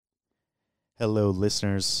Hello,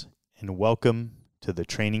 listeners, and welcome to the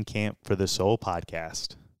Training Camp for the Soul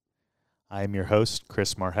podcast. I am your host,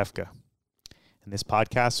 Chris Marhefka, and this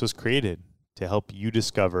podcast was created to help you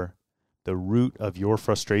discover the root of your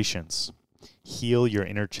frustrations, heal your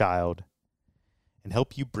inner child, and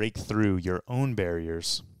help you break through your own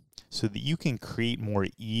barriers so that you can create more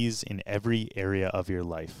ease in every area of your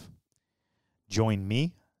life. Join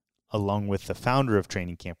me, along with the founder of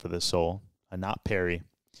Training Camp for the Soul, Anat Peri,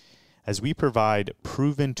 as we provide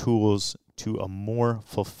proven tools to a more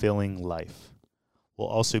fulfilling life. We'll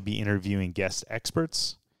also be interviewing guest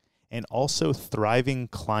experts and also thriving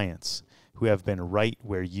clients who have been right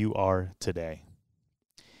where you are today.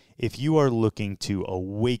 If you are looking to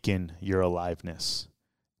awaken your aliveness,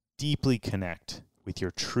 deeply connect with your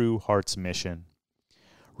true heart's mission,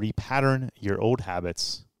 repattern your old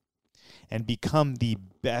habits, and become the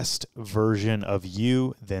best version of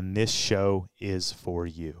you, then this show is for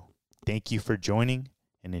you. Thank you for joining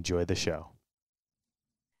and enjoy the show.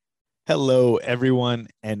 Hello, everyone,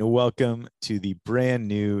 and welcome to the brand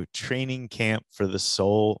new Training Camp for the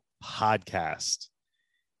Soul podcast.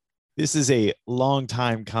 This is a long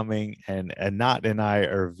time coming, and Anat and I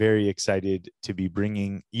are very excited to be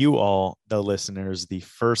bringing you all, the listeners, the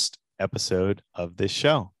first episode of this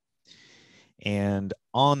show. And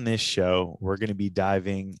on this show, we're going to be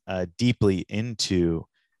diving deeply into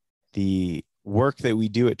the work that we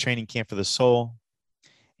do at Training Camp for the Soul,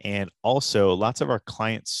 and also lots of our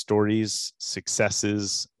client stories,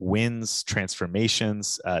 successes, wins,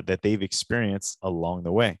 transformations that they've experienced along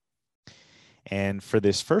the way. And for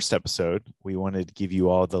this first episode, we wanted to give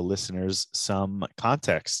you all, the listeners, some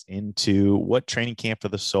context into what Training Camp for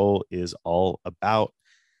the Soul is all about,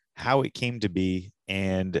 how it came to be,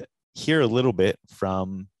 and hear a little bit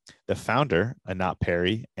from the founder, Anat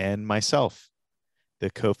Peri, and myself, the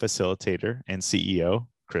co-facilitator and CEO,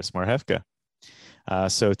 Chris Marhefka.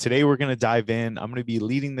 So today we're going to dive in. I'm going to be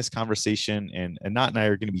leading this conversation, and Anat and I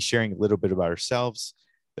are going to be sharing a little bit about ourselves,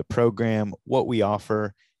 the program, what we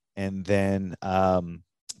offer, and then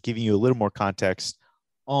giving you a little more context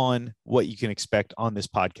on what you can expect on this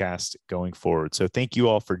podcast going forward. So thank you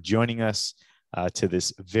all for joining us to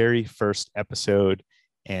this very first episode.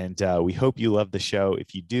 And we hope you love the show.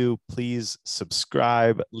 If you do, please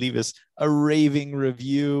subscribe, leave us a raving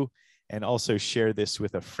review, and also share this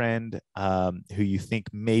with a friend who you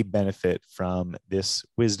think may benefit from this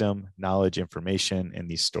wisdom, knowledge, information, and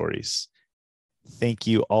these stories. Thank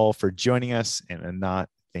you all for joining us. And Anat,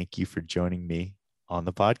 thank you for joining me on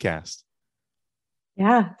the podcast.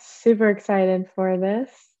 Yeah, super excited for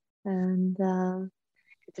this, and good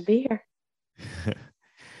to be here.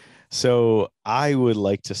 So I would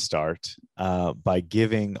like to start by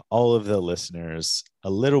giving all of the listeners a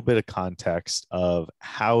little bit of context of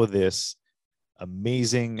how this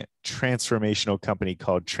amazing transformational company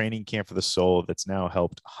called Training Camp for the Soul, that's now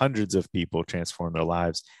helped hundreds of people transform their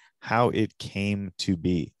lives, how it came to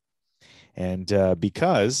be. And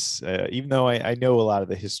because even though I know a lot of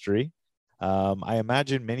the history, I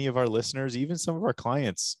imagine many of our listeners, even some of our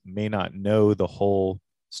clients, may not know the whole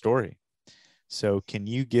story. So can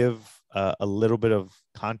you give a little bit of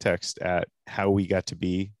context at how we got to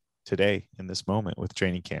be today in this moment with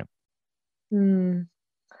Training Camp?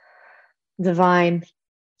 Divine.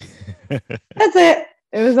 That's it.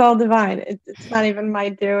 It was all divine. It's not even my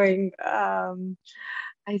doing. I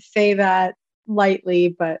say that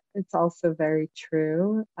lightly, but it's also very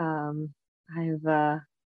true. And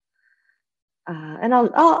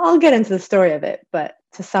I'll get into the story of it, but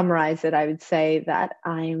to summarize it, I would say that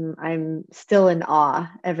I'm still in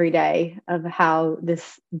awe every day of how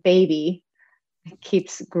this baby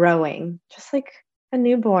keeps growing, just like a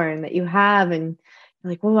newborn that you have, and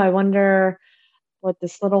you're like, oh, I wonder what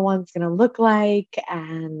this little one's going to look like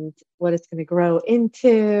and what it's going to grow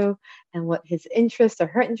into and what his interests or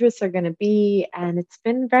her interests are going to be. And it's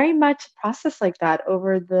been very much a process like that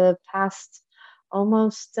over the past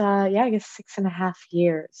almost, I guess 6.5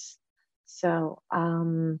 years. So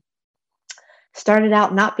started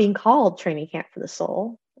out not being called Training Camp for the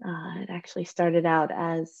Soul. It actually started out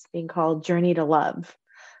as being called Journey to Love,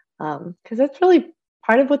 because that's really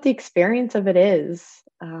part of what the experience of it is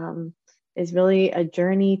really a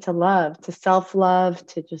journey to love, to self-love,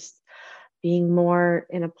 to just being more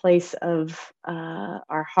in a place of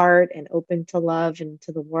our heart and open to love and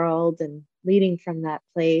to the world and leading from that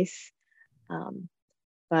place.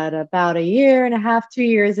 But about 1.5 years, 2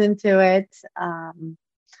 years into it,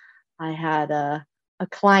 I had a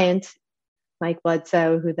client, Mike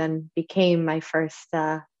Bledsoe, who then became my first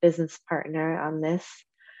business partner on this,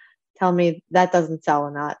 tell me that doesn't sell or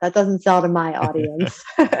not. That doesn't sell to my audience.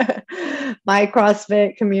 My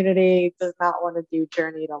CrossFit community does not want to do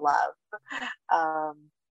Journey to Love. Um,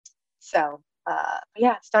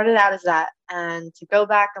 yeah, it started out as that. And to go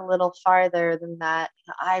back a little farther than that,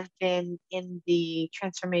 I've been in the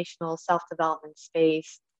transformational self-development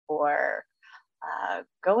space for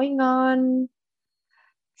going on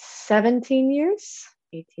 17 years,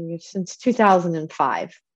 18 years, since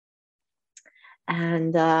 2005.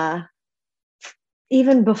 And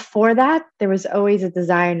even before that, there was always a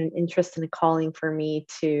desire and an interest and a calling for me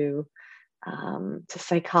to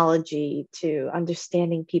psychology, to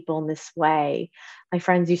understanding people in this way. My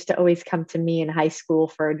friends used to always come to me in high school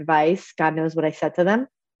for advice. God knows what I said to them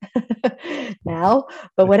now,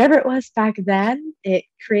 but whatever it was back then, it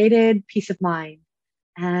created peace of mind.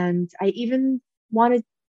 And I even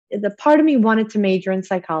the part of me wanted to major in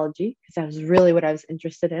psychology because that was really what I was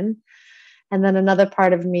interested in. And then another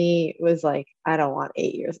part of me was like, I don't want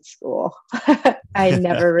 8 years of school. I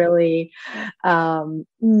never really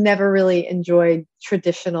enjoyed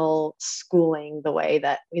traditional schooling the way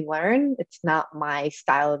that we learn. It's not my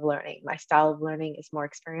style of learning. My style of learning is more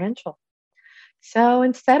experiential. So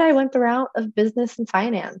instead, I went the route of business and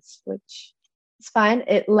finance, which is fine.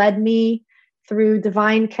 It led me through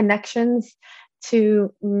divine connections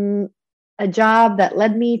to a job that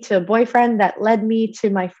led me to a boyfriend that led me to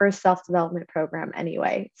my first self-development program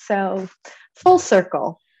anyway. So full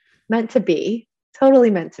circle, meant to be, totally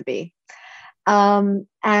meant to be. And,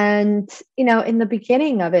 in the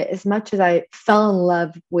beginning of it, as much as I fell in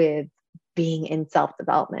love with being in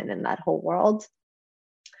self-development and that whole world,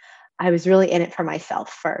 I was really in it for myself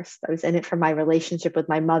first. I was in it for my relationship with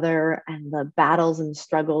my mother and the battles and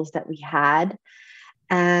struggles that we had.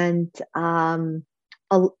 And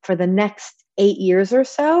for the next 8 years or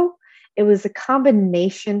so, it was a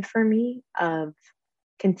combination for me of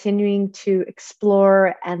continuing to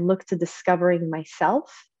explore and look to discovering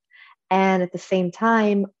myself, and at the same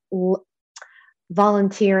time,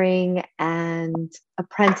 volunteering and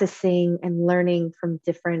apprenticing and learning from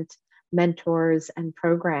different mentors and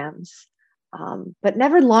programs, but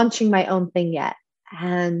never launching my own thing yet.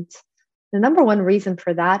 And the number one reason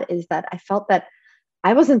for that is that I felt that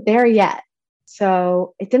I wasn't there yet.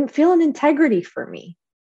 So it didn't feel an integrity for me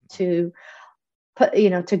to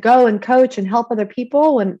to go and coach and help other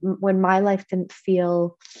people when my life didn't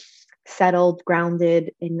feel settled,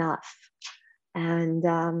 grounded enough. And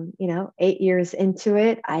 8 years into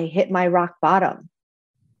it, I hit my rock bottom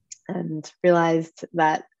and realized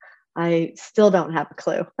that I still don't have a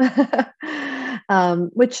clue,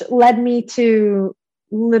 which led me to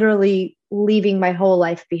literally leaving my whole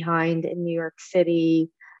life behind in New York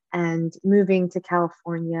City and moving to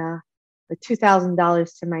California with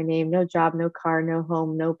 $2,000 to my name, no job, no car, no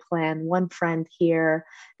home, no plan, one friend here,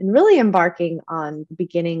 and really embarking on the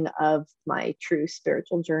beginning of my true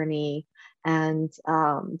spiritual journey and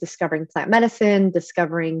discovering plant medicine,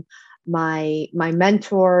 discovering my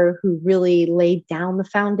mentor who really laid down the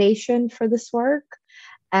foundation for this work,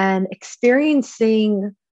 and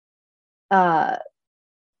experiencing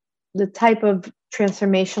the type of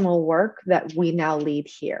transformational work that we now lead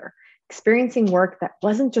here. Experiencing work that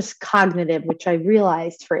wasn't just cognitive, which I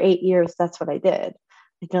realized for 8 years, that's what I did.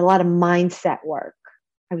 I did a lot of mindset work.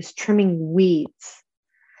 I was trimming weeds,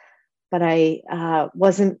 but I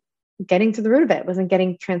wasn't getting to the root of it, wasn't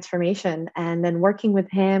getting transformation. And then working with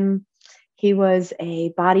him, he was a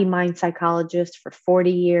body mind psychologist for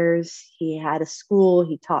 40 years. He had a school,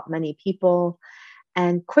 he taught many people.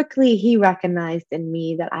 And quickly he recognized in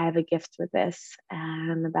me that I have a gift with this.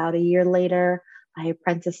 And about a year later, I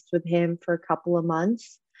apprenticed with him for a couple of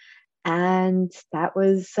months. And that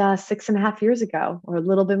was 6.5 years ago, or a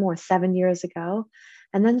little bit more, 7 years ago.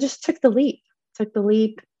 And then just took the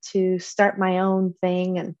leap to start my own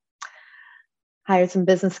thing and hired some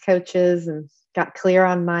business coaches and got clear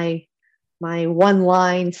on my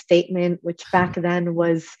one-line statement, which back then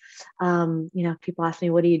was, people ask me,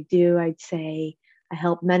 what do you do? I'd say, I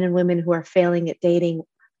help men and women who are failing at dating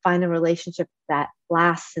find a relationship that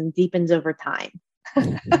lasts and deepens over time.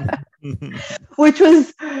 Which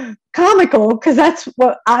was comical because that's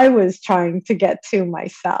what I was trying to get to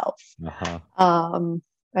myself. Uh-huh.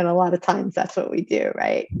 And a lot of times that's what we do,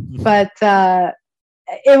 right? But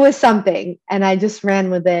it was something, and I just ran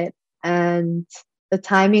with it, and the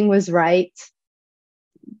timing was right.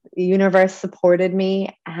 The universe supported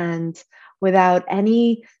me, and without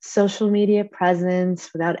any social media presence,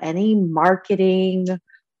 without any marketing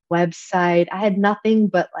website, I had nothing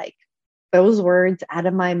but like those words out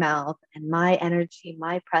of my mouth and my energy,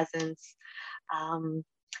 my presence,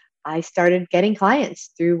 I started getting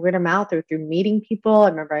clients through word of mouth or through meeting people. I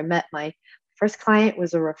remember I met my first client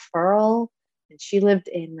was a referral, and she lived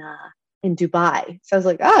in Dubai. So I was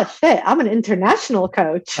like, oh shit, I'm an international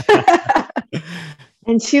coach.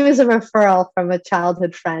 And she was a referral from a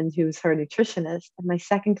childhood friend who was her nutritionist. And my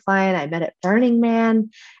second client I met at Burning Man,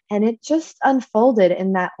 and it just unfolded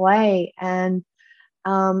in that way. And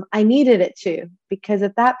I needed it to, because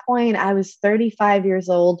at that point I was 35 years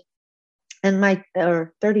old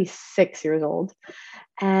or 36 years old.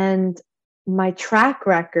 And my track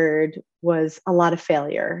record was a lot of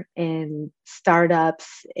failure in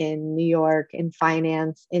startups, in New York, in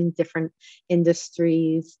finance, in different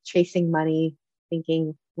industries, chasing money,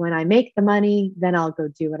 thinking when I make the money, then I'll go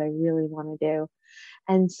do what I really want to do.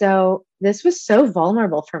 And so this was so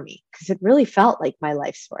vulnerable for me because it really felt like my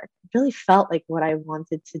life's work. It really felt like what I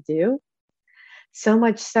wanted to do. So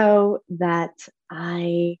much so that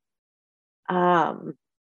I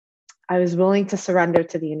was willing to surrender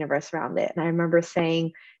to the universe around it. And I remember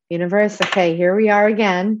saying, universe, okay, here we are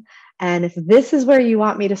again. And if this is where you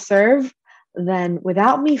want me to serve, then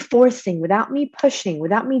without me forcing, without me pushing,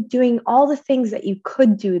 without me doing all the things that you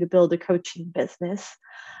could do to build a coaching business,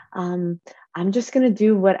 I'm just going to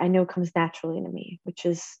do what I know comes naturally to me, which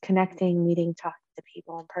is connecting, meeting, talking to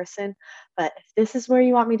people in person. But if this is where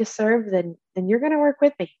you want me to serve, then you're going to work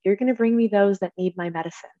with me. You're going to bring me those that need my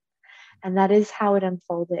medicine. And that is how it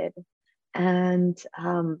unfolded. And,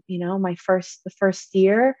 the first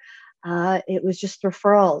year, it was just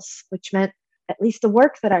referrals, which meant at least the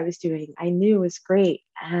work that I was doing, I knew was great.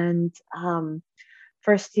 And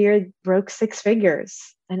first year broke 6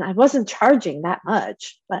 figures, and I wasn't charging that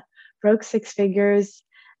much, but broke 6 figures,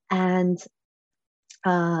 and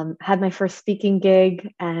had my first speaking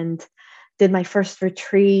gig and did my first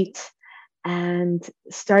retreat and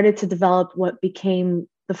started to develop what became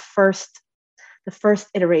the first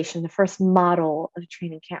iteration, the first model of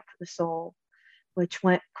Training Camp for the Soul, which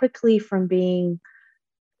went quickly from being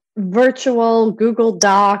virtual Google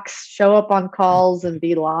Docs, show up on calls and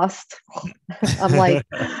be lost. I'm like,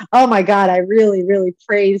 oh my God, I really, really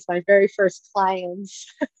praised my very first clients.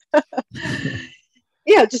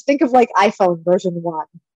 Just think of like iPhone version 1.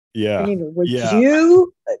 Yeah.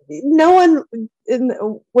 No one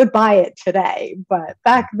would buy it today, but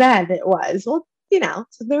back then it was. Well,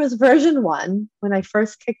 so there was version 1 when I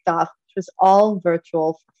first kicked off, which was all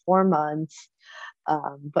virtual for 4 months,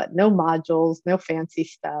 but no modules, no fancy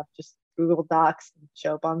stuff, just Google Docs and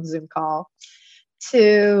show up on Zoom call,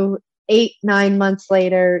 to 8-9 months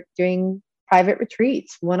later doing private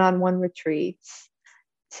retreats, one-on-one retreats,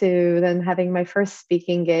 to then having my first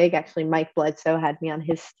speaking gig. Actually, Mike Bledsoe had me on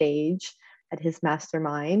his stage at his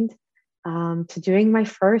mastermind, to doing my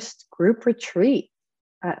first group retreat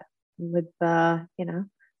with some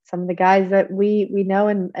of the guys that we know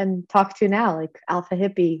and talk to now, like Alpha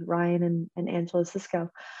Hippie, Ryan and Angela Cisco,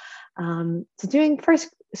 to doing first.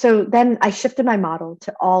 So then I shifted my model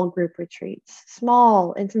to all group retreats,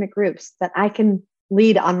 small, intimate groups that I can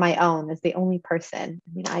lead on my own as the only person.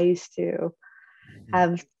 I mean, I used to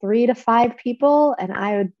have 3 to 5 people, and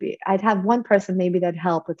I'd have one person maybe that'd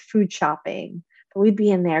help with food shopping, but we'd be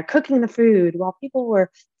in there cooking the food while people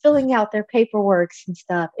were filling out their paperwork and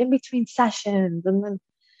stuff in between sessions. And then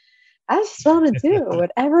I was just willing to do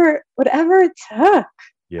whatever it took.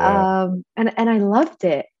 Yeah. And I loved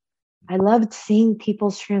it. I loved seeing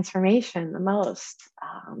people's transformation the most.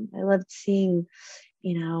 I loved seeing,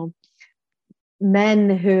 men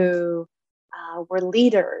who were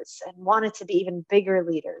leaders and wanted to be even bigger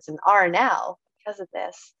leaders and are now because of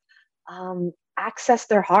this, access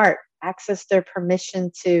their heart, access their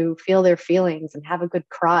permission to feel their feelings and have a good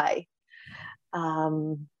cry.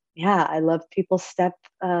 I love people step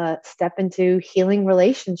into healing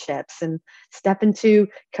relationships and step into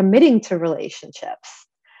committing to relationships.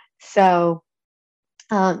 So,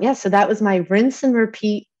 so that was my rinse and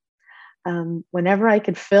repeat. Whenever I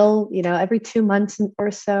could fill, every 2 months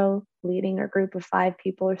or so, leading a group of 5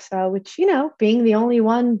 people or so, which, being the only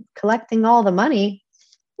one collecting all the money,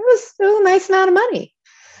 it was a nice amount of money.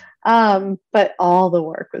 But all the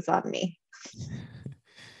work was on me.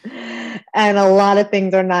 And a lot of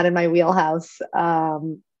things are not in my wheelhouse.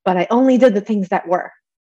 But I only did the things that were.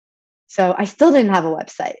 So I still didn't have a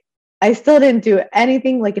website. I still didn't do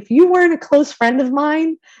anything. Like, if you weren't a close friend of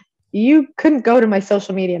mine, you couldn't go to my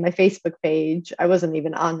social media, my Facebook page. I wasn't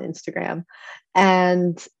even on Instagram,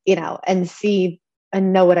 and see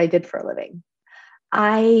and know what I did for a living.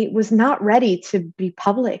 I was not ready to be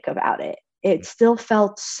public about it. It still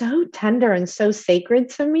felt so tender and so sacred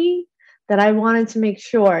to me that I wanted to make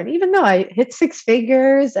sure. And even though I hit 6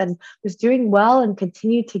 figures and was doing well and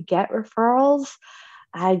continued to get referrals,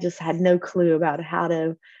 I just had no clue about how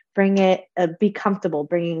to bring it, be comfortable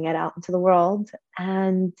bringing it out into the world.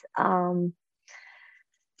 And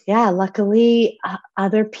yeah, luckily,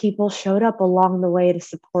 other people showed up along the way to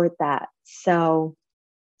support that. So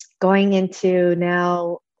going into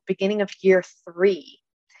now, beginning of year 3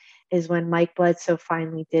 is when Mike Bledsoe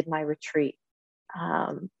finally did my retreat.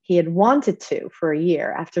 He had wanted to for a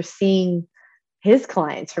year after seeing his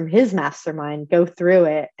clients from his mastermind go through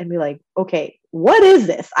it and be like, okay, what is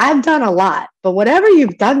this? I've done a lot, but whatever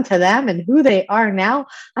you've done to them and who they are now,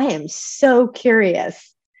 I am so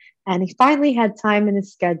curious. And he finally had time in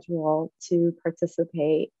his schedule to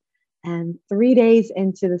participate. And 3 days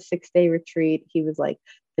into the 6-day retreat, he was like,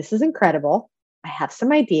 this is incredible. I have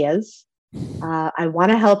some ideas. I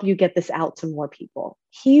want to help you get this out to more people.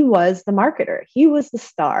 He was the marketer. He was the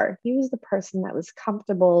star. He was the person that was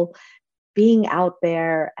comfortable being out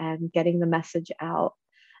there and getting the message out.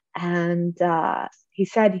 And he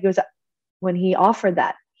said, he goes, when he offered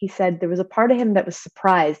that, he said there was a part of him that was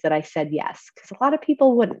surprised that I said yes, because a lot of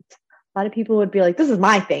people wouldn't. A lot of people would be like, this is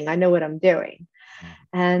my thing. I know what I'm doing.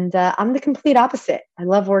 And I'm the complete opposite. I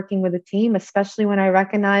love working with a team, especially when I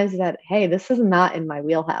recognize that, hey, this is not in my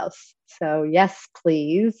wheelhouse. So yes,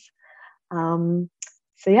 please. So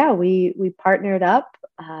yeah, we partnered up.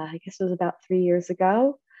 I guess it was about 3 years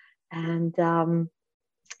ago. And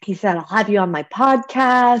he said, I'll have you on my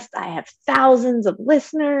podcast. I have thousands of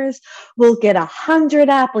listeners. We'll get 100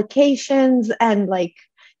 applications and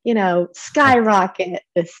skyrocket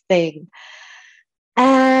this thing.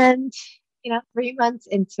 And 3 months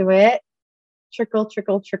into it,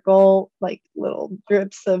 trickle, like little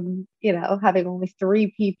drips of, having only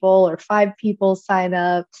 3 people or 5 people sign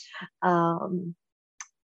up.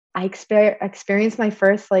 I experienced my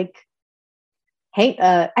first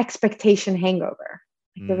expectation hangover.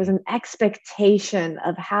 There was an expectation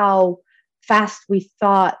of how fast we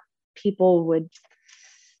thought people would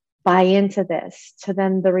buy into this, to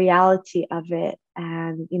then the reality of it.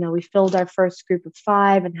 And, we filled our first group of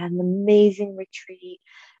 5 and had an amazing retreat.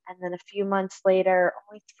 And then a few months later,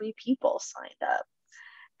 only 3 people signed up.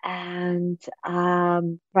 And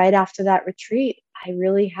right after that retreat, I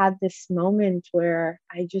really had this moment where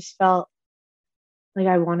I just felt like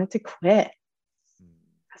I wanted to quit.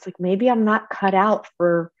 I was like, maybe I'm not cut out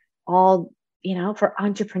for all, for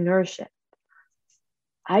entrepreneurship.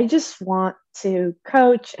 I just want to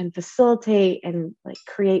coach and facilitate and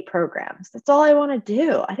create programs. That's all I want to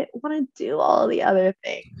do. I didn't want to do all the other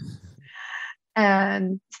things.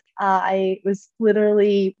 And I was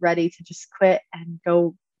literally ready to just quit and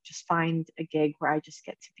go just find a gig where I just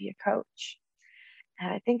get to be a coach.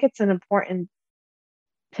 And I think it's an important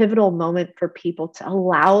pivotal moment for people to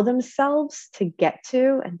allow themselves to get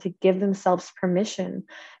to and to give themselves permission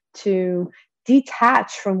to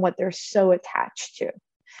detach from what they're so attached to.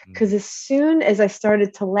 Because as soon as I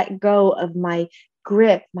started to let go of my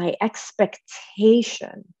grip, my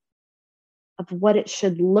expectation of what it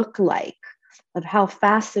should look like, of how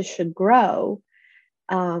fast this should grow,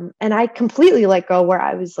 and I completely let go, where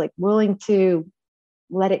I was willing to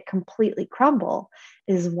let it completely crumble,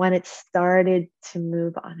 is when it started to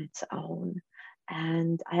move on its own.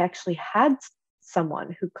 And I actually had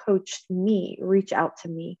someone who coached me reach out to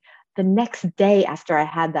me the next day after I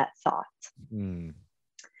had that thought.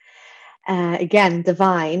 Again,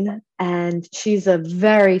 divine. And she's a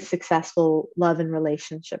very successful love and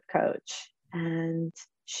relationship coach. And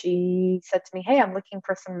she said to me, hey, I'm looking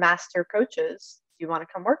for some master coaches. Do you want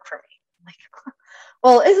to come work for me? I'm like,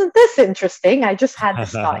 well, isn't this interesting? I just had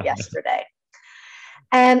this thought yesterday.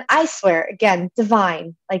 And I swear, again,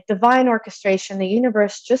 divine orchestration, the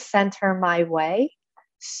universe just sent her my way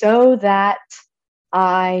so that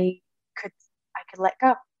I could let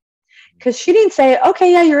go. Because she didn't say,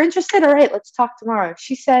 okay, yeah, you're interested. All right, let's talk tomorrow.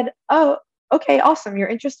 She said, oh, okay, awesome. You're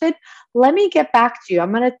interested. Let me get back to you.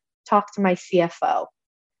 I'm going to talk to my CFO.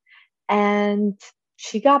 And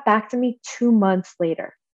she got back to me 2 months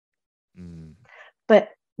later. But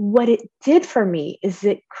what it did for me is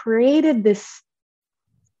it created this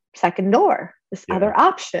second door, this other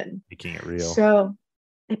option. Making it real. So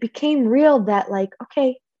it became real that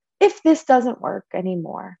okay, if this doesn't work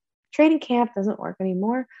anymore, training camp doesn't work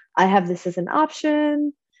anymore, I have this as an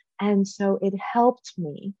option. And so it helped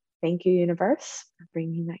me, thank you, universe, for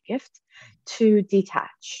bringing that gift, to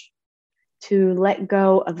detach, to let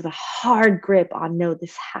go of the hard grip on, no,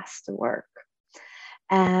 this has to work.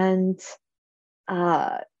 And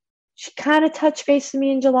she kind of touched base with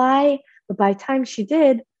me in July, but by the time she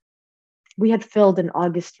did, we had filled an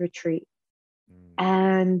August retreat.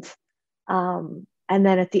 And then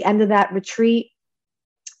at the end of that retreat,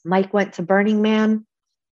 Mike went to Burning Man.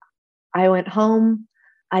 I went home.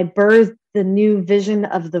 I birthed the new vision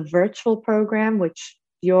of the virtual program, which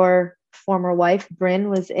your former wife, Bryn,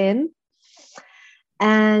 was in,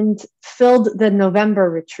 and filled the November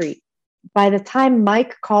retreat. By the time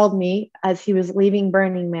Mike called me as he was leaving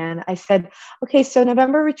Burning Man, I said, okay, so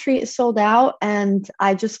November retreat is sold out, and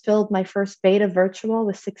I just filled my first beta virtual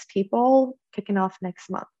with 6 people, kicking off next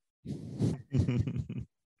month.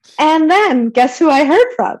 And then guess who I heard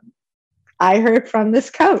from? I heard from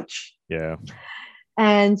this coach. Yeah.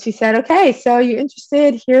 And she said, okay, so you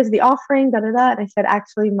interested? Here's the offering, da da da. And I said,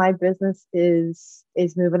 actually, my business is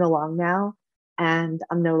moving along now, and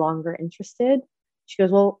I'm no longer interested. She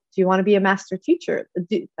goes, well, do you want to be a master teacher?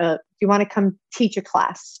 Do you want to come teach a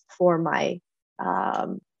class for my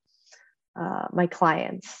my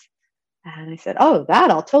clients? And I said, oh, that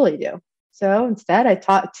I'll totally do. So instead, I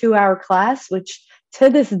taught a 2-hour class, which to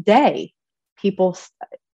this day, people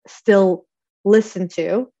still listen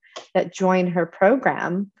to, that join her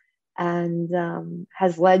program, and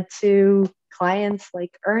has led to clients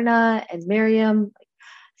like Erna and Miriam, like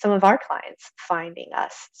some of our clients finding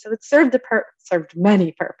us. So it served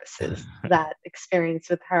many purposes, that experience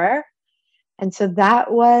with her. And so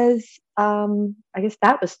that was, I guess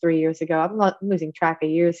that was 3 years ago. I'm not losing track of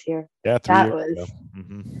years here. Yeah, that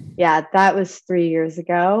was 3 years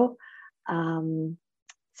ago.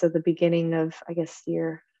 So the beginning of, I guess,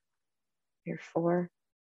 year 4.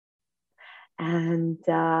 And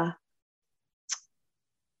I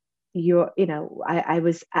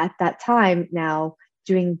was at that time now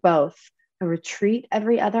doing both a retreat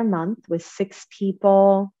every other month with 6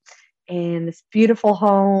 people in this beautiful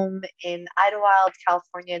home in Idlewild,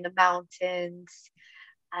 California, in the mountains,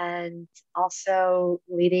 and also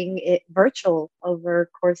leading it virtual over a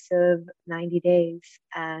course of 90 days.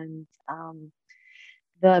 And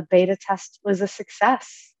the beta test was a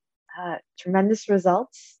success, tremendous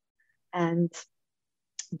results. And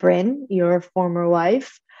Bryn, your former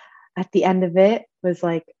wife, at the end of it was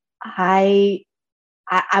like, I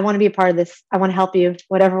want to be a part of this. I want to help you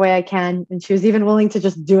whatever way I can. And she was even willing to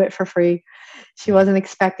just do it for free. She wasn't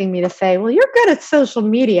expecting me to say, well, you're good at social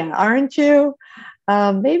media, aren't you?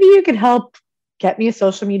 Maybe you could help get me a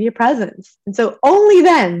social media presence. And so only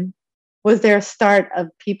then was there a start of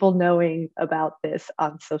people knowing about this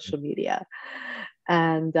on social media.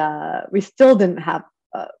 And we still didn't have,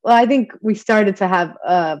 I think we started to have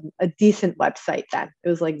a decent website then. It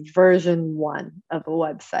was like version 1 of a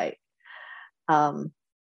website.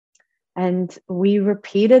 And we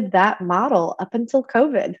repeated that model up until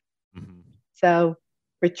COVID. Mm-hmm. So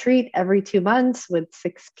retreat every 2 months with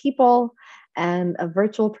 6 people, and a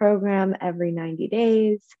virtual program every 90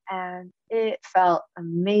 days. And it felt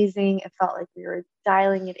amazing. It felt like we were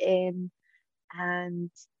dialing it in.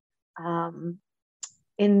 And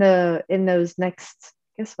in those next,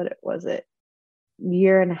 guess what it was,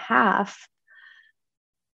 year and a half,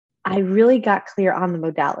 I really got clear on the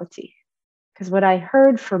modality. Because what I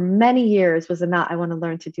heard for many years was I want to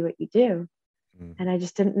learn to do what you do. Mm-hmm. And I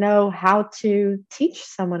just didn't know how to teach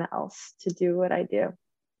someone else to do what I do.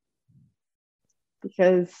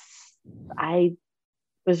 Because I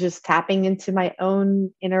was just tapping into my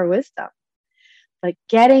own inner wisdom. But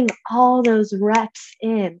getting all those reps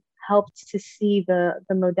in helped to see the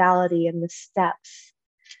modality and the steps.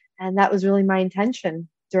 And that was really my intention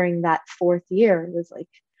during that 4th year. It was like,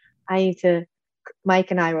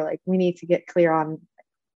 Mike and I were like, we need to get clear on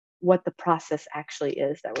what the process actually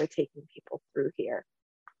is that we're taking people through here.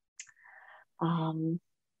 And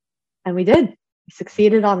we did. We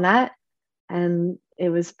succeeded on that. And it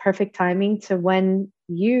was perfect timing to when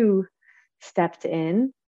you stepped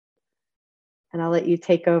in. And I'll let you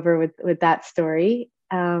take over with that story.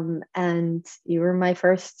 And you were my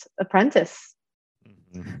first apprentice.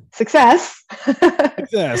 Mm-hmm. Success.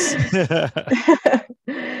 Success.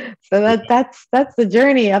 So that's the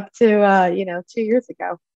journey up to 2 years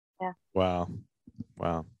ago. Yeah. Wow.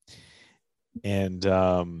 And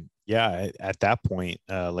at that point,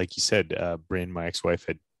 like you said, Bryn, my ex-wife,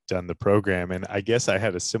 had done the program, and I guess I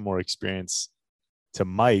had a similar experience to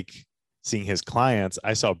Mike seeing his clients.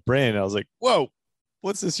 I saw Bryn, I was like, whoa,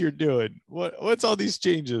 what's this you're doing? What's all these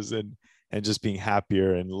changes? And just being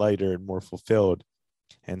happier and lighter and more fulfilled.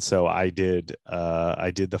 And so I did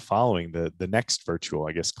the following, the next virtual,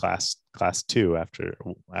 I guess, class 2 after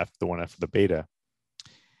the one after the beta.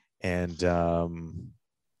 And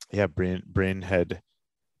Bryn had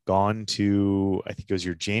gone to, I think it was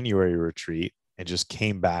your January retreat, and just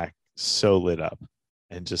came back so lit up,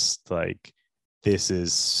 and just like,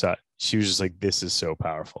 she was just like, this is so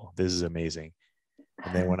powerful. This is amazing.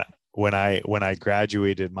 And then when I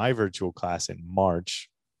graduated my virtual class in March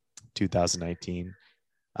 2019,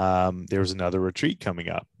 there was another retreat coming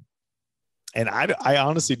up. And I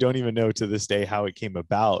honestly don't even know to this day how it came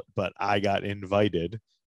about, but I got invited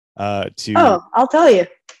to. Oh, I'll tell you.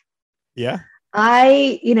 Yeah.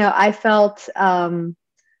 I felt that,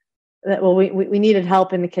 well, we needed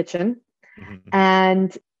help in the kitchen. Mm-hmm.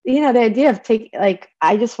 And, the idea of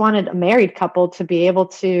I just wanted a married couple to be able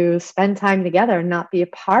to spend time together and not be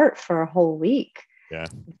apart for a whole week. Yeah.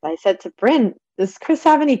 I said to Bryn, does Chris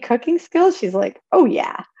have any cooking skills? She's like, oh,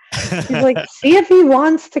 yeah. She's like, see if he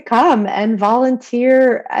wants to come and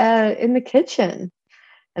volunteer in the kitchen.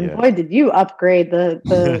 And yeah. boy, did you upgrade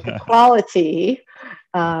the quality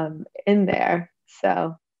in there.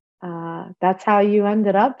 So that's how you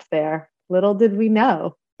ended up there. Little did we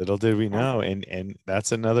know. Little did we know. And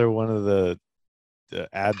that's another one of to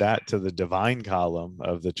add that to the divine column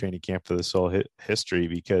of the Training Camp for the Soul history,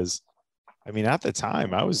 because I mean, at the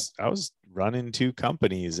time I was running 2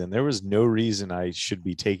 companies, and there was no reason I should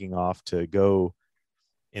be taking off to go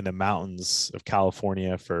in the mountains of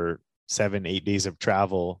California for 7-8 days of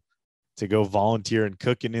travel to go volunteer and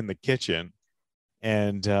cooking in the kitchen.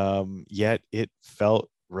 And yet it felt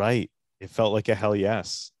right. It felt like a hell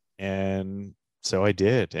yes. And so I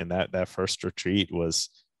did. And that first retreat was,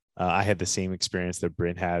 I had the same experience that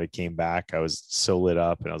Bryn had. It came back. I was so lit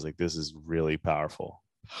up, and I was like, this is really powerful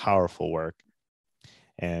work.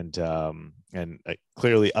 And I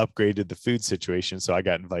clearly upgraded the food situation. So I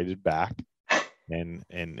got invited back and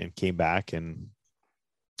came back and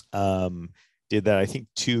did that, I think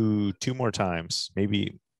two more times,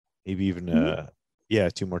 maybe even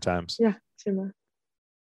 2 more times. Yeah, 2 more.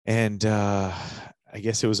 And I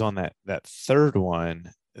guess it was on that third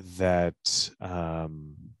one that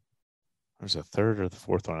there's a third or the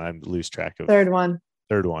fourth one. I lose track of. Third one.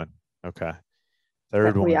 Okay.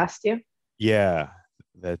 Third one. We asked you. Yeah,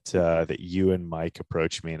 that you and Mike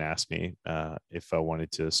approached me and asked me if I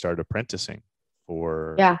wanted to start apprenticing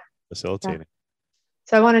for facilitating. Yeah.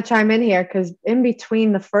 So I want to chime in here, because in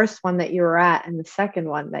between the first one that you were at and the second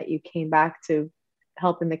one that you came back to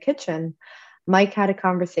help in the kitchen, Mike had a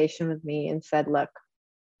conversation with me and said, look,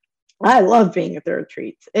 I love being at the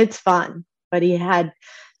retreats. It's fun. But he had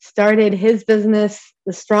started his business,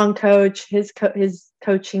 The Strong Coach, his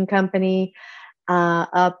coaching company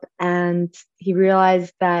up, and he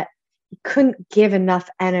realized that he couldn't give enough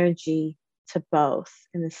energy to both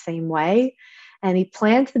in the same way. And he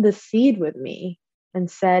planted the seed with me and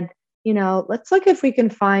said, let's look if we can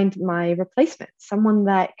find my replacement, someone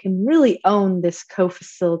that can really own this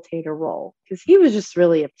co-facilitator role, because he was just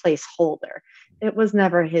really a placeholder. It was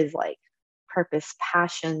never his purpose,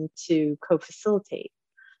 passion to co-facilitate.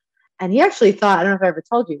 And he actually thought, I don't know if I ever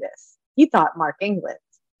told you this, he thought Mark England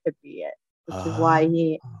could be it,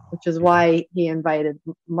 which is why he invited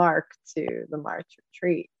Mark to the March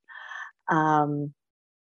retreat. And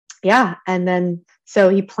then so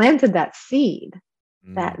he planted that seed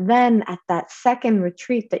that then at that second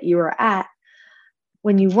retreat that you were at,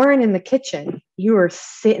 when you weren't in the kitchen, you were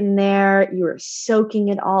sitting there, you were soaking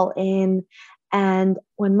it all in. And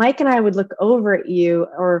when Mike and I would look over at you,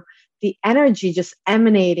 or the energy just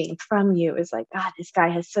emanating from you is like, God, this guy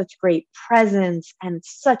has such great presence and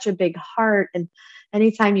such a big heart. And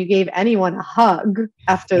anytime you gave anyone a hug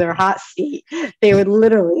after their hot seat, they would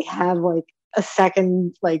literally have a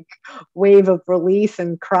second wave of release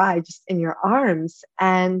and cry just in your arms.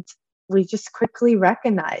 And we just quickly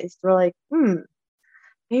recognized, we're like,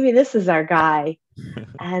 maybe this is our guy.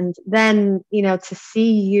 And then, to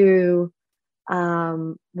see you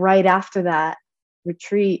right after that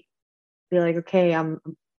retreat, be like, okay, I'm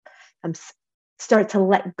start to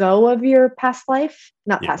let go of your past life,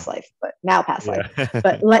 not past life, but now past life,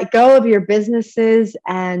 but let go of your businesses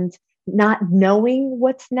and not knowing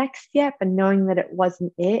what's next yet, but knowing that it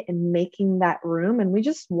wasn't it, and making that room. And we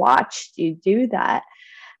just watched you do that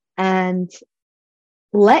and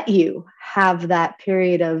let you have that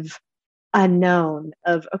period of unknown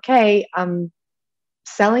of, okay, I'm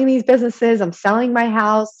selling these businesses, I'm selling my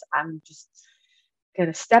house, I'm just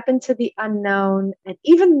going to step into the unknown. And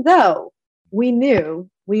even though we knew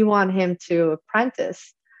we want him to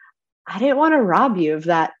apprentice, I didn't want to rob you of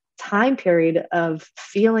that time period of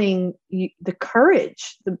feeling the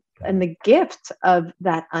courage and the gift of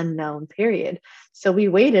that unknown period. So we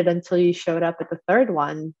waited until you showed up at the third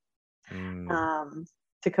one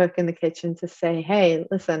to cook in the kitchen, to say, hey,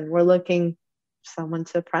 listen, we're looking for someone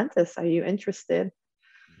to apprentice. Are you interested?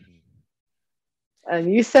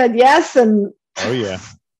 And you said yes. And oh yeah.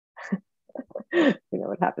 You know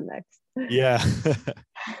what happened next. Yeah.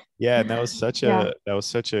 Yeah, and that was such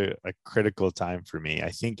a critical time for me.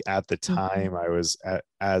 I think at the time I was,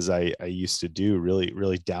 as I used to do,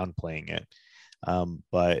 really downplaying it.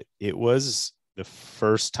 But it was the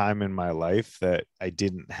first time in my life that I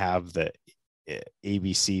didn't have the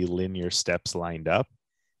ABC linear steps lined up.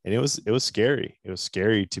 And it was scary. It was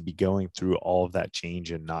scary to be going through all of that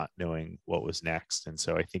change and not knowing what was next. And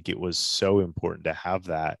so I think it was so important to have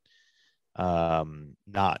that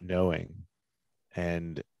not knowing.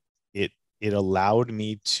 And it allowed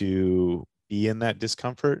me to be in that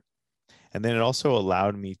discomfort. And then it also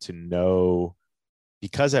allowed me to know,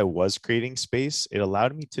 because I was creating space, it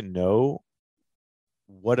allowed me to know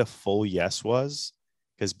what a full yes was.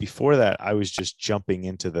 Because before that, I was just jumping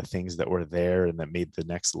into the things that were there and that made the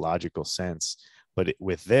next logical sense. But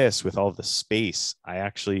with this, with all the space, I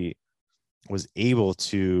actually was able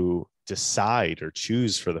to decide or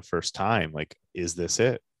choose for the first time, like, is this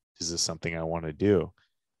it? Is this something I want to do?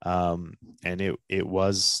 And it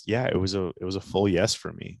was, yeah, it was a full yes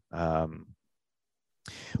for me.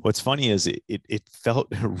 What's funny is it felt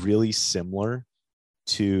really similar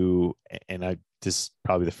to, and this is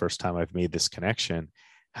probably the first time I've made this connection,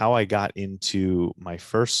 how I got into my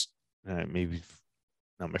first, maybe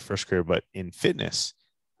not my first career, but in fitness.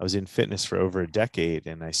 I was in fitness for over a decade,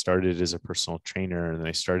 and I started as a personal trainer, and then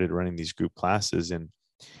I started running these group classes. And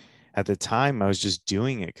at the time, I was just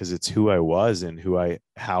doing it because it's who I was and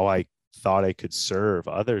how I thought I could serve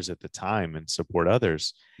others at the time and support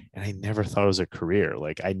others. And I never thought it was a career.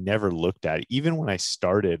 Like, I never looked at it. Even when I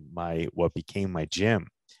started what became my gym,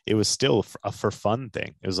 it was still a for fun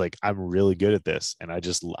thing. It was like, I'm really good at this, and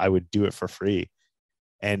I would do it for free.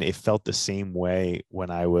 And it felt the same way when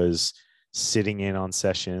I was sitting in on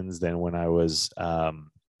sessions. Then when I was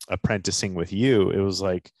apprenticing with you, it was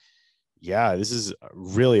like, yeah, this is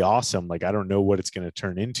really awesome. Like, I don't know what it's going to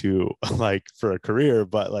turn into like for a career,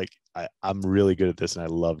 but like, I'm really good at this and I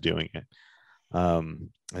love doing it. And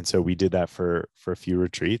so we did that for a few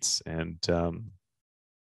retreats, and yeah,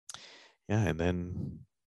 and then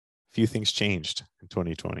a few things changed in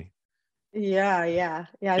 2020. Yeah.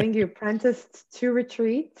 I think you apprenticed 2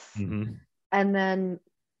 retreats, Mm-hmm. and then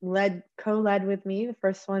co-led with me the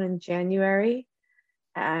first one in January,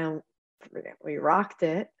 and we rocked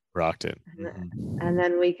it. Rocked it. And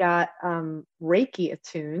then we got Reiki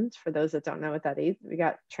attuned. For those that don't know what that is, we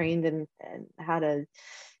got trained in how to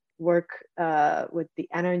work with the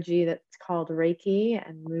energy that's called Reiki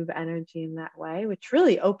and move energy in that way, which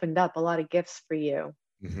really opened up a lot of gifts for you.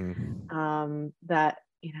 That,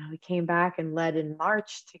 we came back and led in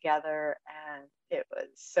March together, and it was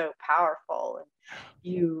so powerful. And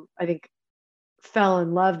you, I think, fell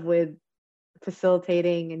in love with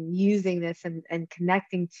facilitating and using this and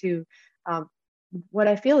connecting to what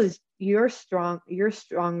I feel is your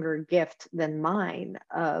stronger gift than mine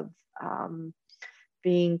of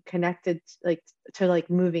being connected to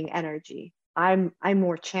moving energy. I'm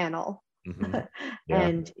more channel. Yeah.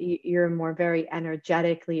 And you're more very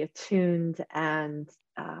energetically attuned, and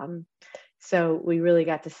so we really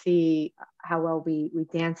got to see how well we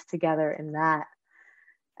danced together in that.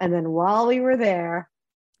 And then while we were there,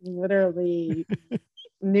 literally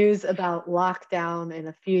news about lockdown in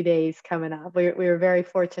a few days coming up. We were very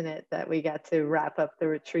fortunate that we got to wrap up the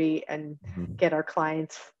retreat and get our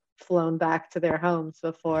clients flown back to their homes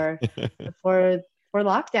before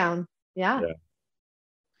lockdown. Yeah.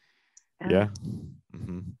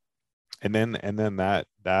 And then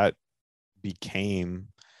that became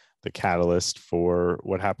the catalyst for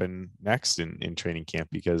what happened next in training camp,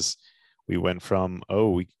 because we went from,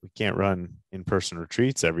 we can't run in-person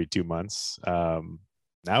retreats every 2 months.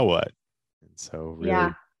 Now what? And so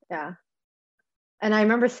really. Yeah. And I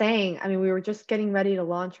remember saying, we were just getting ready to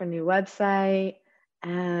launch our new website,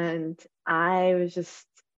 and I was just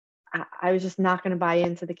not going to buy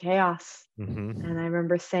into the chaos. And I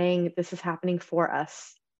remember saying, this is happening for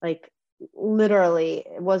us. Like, literally,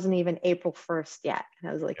 it wasn't even April 1st yet. And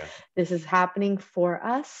I was like, this is happening for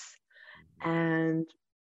us. And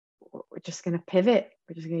we're just going to pivot.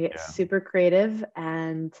 We're just going to get super creative.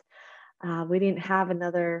 And we didn't have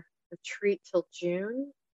another retreat till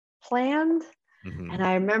June planned. And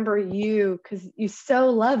I remember you, because you so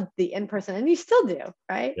loved the in-person, and you still do,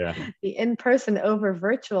 right? Yeah. The in-person over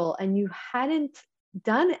virtual, and you hadn't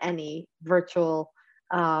done any virtual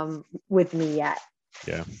with me yet.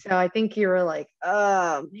 Yeah. So I think you were like,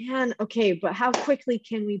 oh man, okay, but how quickly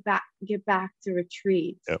can we get back to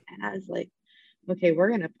retreats? Yep. And I was like, okay, we're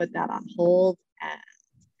going to put that on hold, and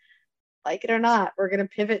like it or not, we're going to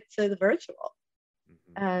pivot to the virtual.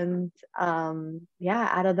 And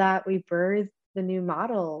out of that, we birthed the new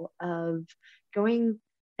model of going,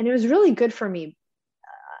 and it was really good for me.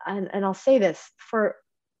 And I'll say this, for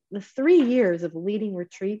the 3 years of leading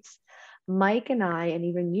retreats, Mike and I, and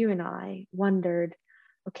even you and I, wondered,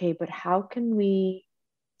 okay, but how can we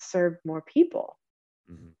serve more people?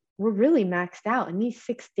 Mm-hmm. We're really maxed out. In these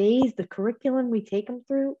 6 days, the curriculum we take them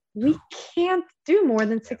through, we can't do more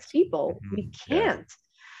than six Yes. people. Mm-hmm. We Yeah. can't.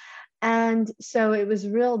 And so it was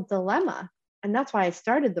a real dilemma. And that's why I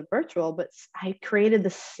started the virtual, but I created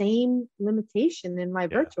the same limitation in my Yeah.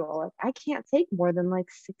 virtual. Like, I can't take more than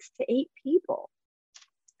like 6 to 8 people.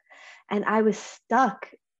 And I was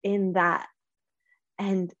stuck in that.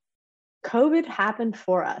 And COVID happened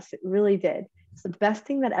for us. It really did. It's the best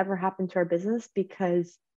thing that ever happened to our business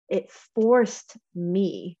because it forced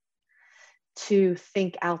me to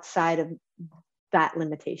think outside of that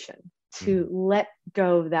limitation, to Mm-hmm. let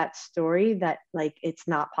go of that story that like it's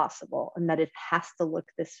not possible and that it has to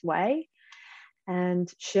look this way,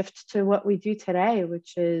 and shift to what we do today,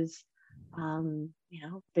 which is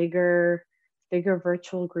bigger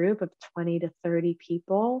virtual group of 20 to 30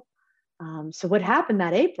 people. So what happened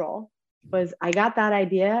that April was I got that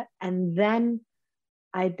idea, and then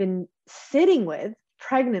I'd been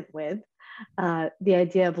pregnant with the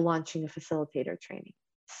idea of launching a facilitator training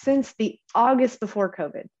since the August before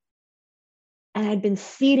COVID. And I'd been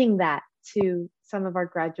seeding that to some of our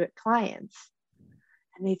graduate clients.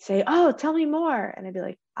 And they'd say, "Oh, tell me more." And I'd be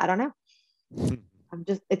like, "I don't know.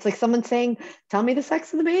 It's like someone saying, tell me the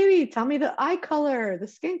sex of the baby, tell me the eye color, the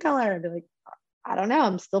skin color." I'd be like, "I don't know.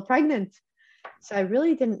 I'm still pregnant." So I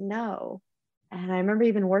really didn't know. And I remember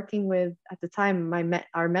even working with, at the time,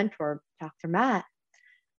 our mentor, Dr. Matt,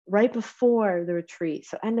 right before the retreat.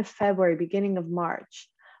 So end of February, beginning of March,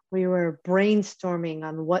 we were brainstorming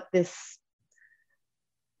on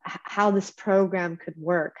how this program could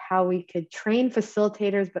work, how we could train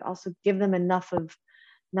facilitators, but also give them enough of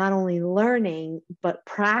not only learning, but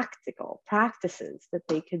practical practices that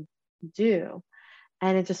they could do.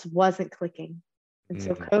 And it just wasn't clicking. And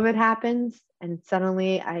so Mm-hmm. COVID happens, and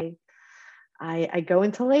suddenly I go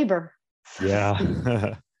into labor, so to speak.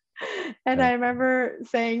 Yeah. And I remember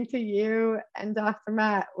saying to you and Dr.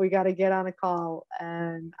 Matt, we got to get on a call,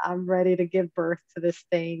 and I'm ready to give birth to this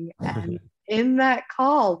thing. And in that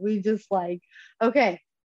call, we just like, okay,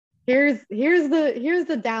 here's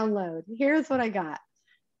the download. Here's what I got.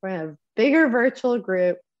 We're gonna have a bigger virtual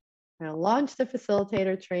group. We're gonna launch the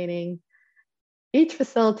facilitator training. Each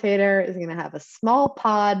facilitator is going to have a small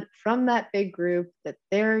pod from that big group that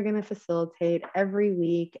they're going to facilitate every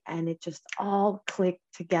week. And it just all clicked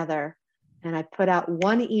together. And I put out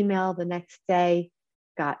one email the next day,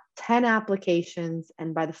 got 10 applications.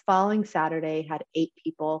 And by the following Saturday, had 8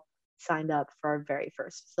 people signed up for our very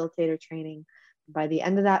first facilitator training. By the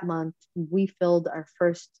end of that month, we filled our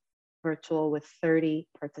first virtual with 30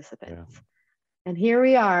 participants. Yeah. And here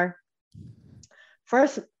we are,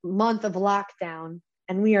 first month of lockdown,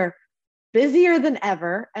 and we are busier than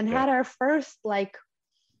ever, and Yeah. had our first like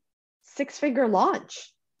 6-figure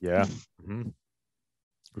launch. Yeah. Mm-hmm.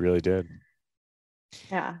 Really did.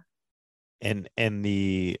 Yeah. And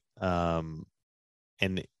the and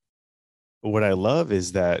what I love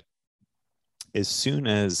is that as soon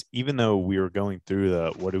as, even though we were going through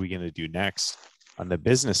the what are we going to do next on the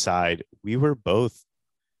business side, we were both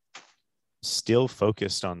still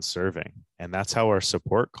focused on serving. And that's how our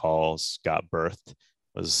support calls got birthed.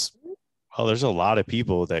 Was, well, there's a lot of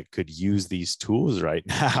people that could use these tools right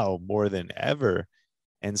now more than ever.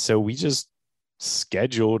 And so we just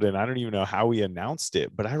scheduled, and I don't even know how we announced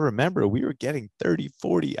it, but I remember we were getting 30,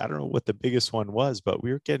 40. I don't know what the biggest one was, but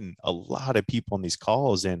we were getting a lot of people on these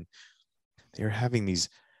calls, and they were having these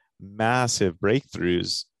massive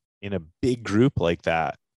breakthroughs in a big group like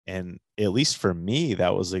that. And at least for me,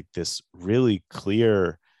 that was like this really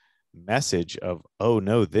clear message of, oh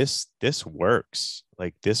no, this works.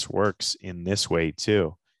 Like this works in this way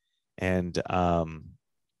too. And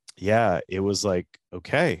yeah, it was like,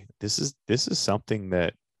 okay, this is something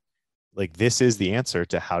that, like, this is the answer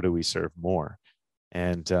to how do we serve more.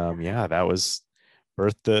 And yeah, that was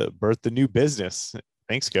birth the new business.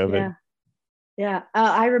 Thanks, COVID. Yeah. Yeah.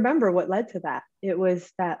 I remember what led to that. It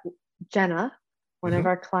was that Jenna, one of Mm-hmm.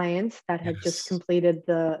 our clients that had just Yes. completed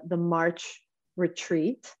the March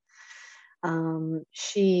retreat.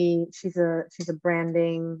 She's a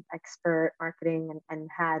branding expert, marketing, and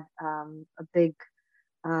had a big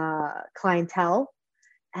clientele.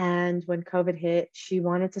 And when COVID hit, she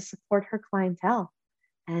wanted to support her clientele.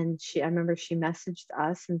 And I remember she messaged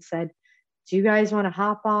us and said, "Do you guys want to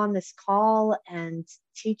hop on this call and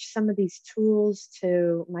teach some of these tools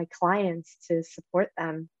to my clients to support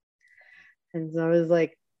them?" And so I was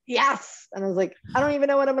like, "Yes." And I was like, "I don't even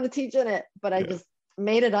know what I'm going to teach in it," but I Yeah. just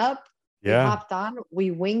made it up. We Yeah. hopped on,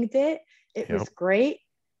 we winged it. It Yep. was great.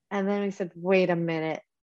 And then we said, "Wait a minute.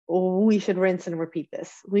 we should rinse and repeat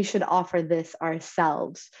this. We should offer this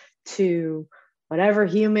ourselves to whatever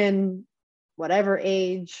human, whatever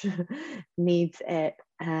age needs it.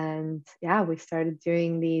 And yeah, we started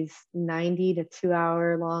doing these 90 to 2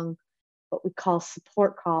 hour long, what we call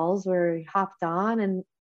support calls, where we hopped on and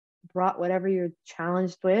brought whatever you're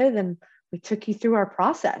challenged with, and we took you through our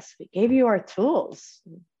process. We gave you our tools.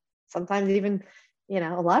 Sometimes even,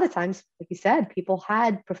 a lot of times, like you said, people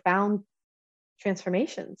had profound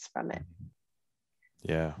transformations from it.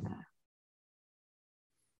 Yeah.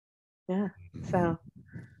 Yeah. So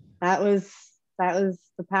that was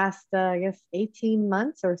the past, I guess, 18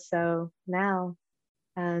 months or so now.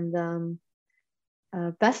 And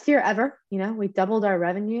best year ever. We doubled our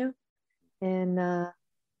revenue in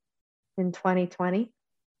 2020.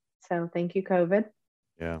 So thank you, COVID.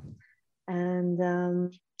 Yeah. And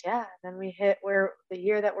then we hit the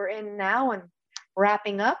year that we're in now, and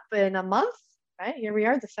wrapping up in a month, right? Here we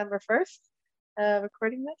are, December 1st,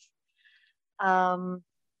 recording this.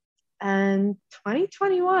 And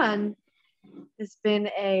 2021 has been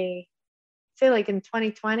I feel like in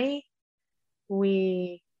 2020,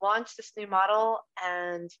 we launched this new model,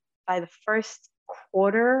 and by the first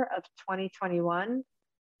quarter of 2021,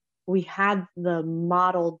 we had the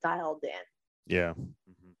model dialed in. Yeah.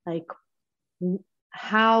 Like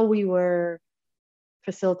how we were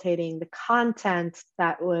facilitating the content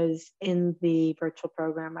that was in the virtual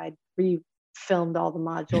program. I refilmed all the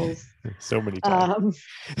modules so many times.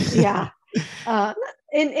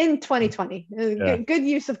 In 2020, good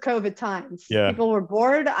use of COVID times. People were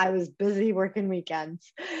bored. I was busy working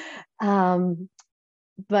weekends. And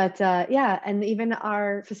even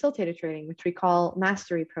our facilitator training, which we call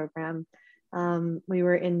Mastery Program, we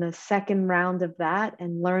were in the second round of that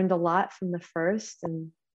and learned a lot from the first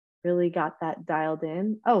and really got that dialed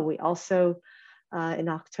in. We also, in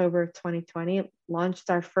October of 2020, launched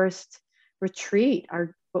our first retreat,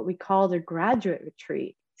 what we called a graduate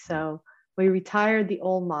retreat. So we retired the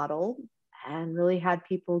old model and really had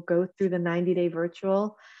people go through the 90-day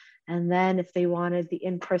virtual. And then if they wanted the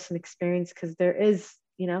in-person experience, because there is,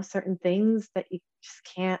 certain things that you just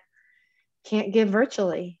can't give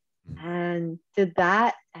virtually, and did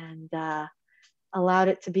that, and allowed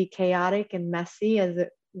it to be chaotic and messy as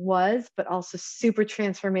it was, but also super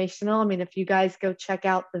transformational. I mean, if you guys go check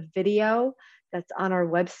out the video that's on our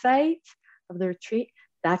website of the retreat,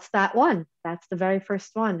 that's that one. That's the very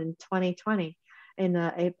first one in 2020, in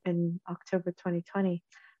October 2020.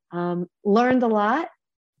 Learned a lot,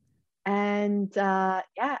 and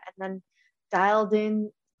then dialed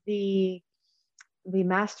in the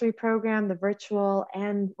mastery program, the virtual,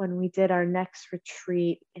 and when we did our next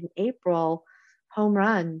retreat in April, home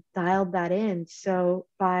run, dialed that in. So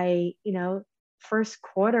by first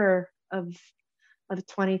quarter of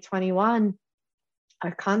 2021,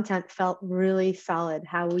 our content felt really solid.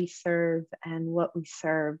 How we serve and what we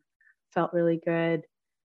serve felt really good.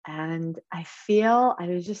 And I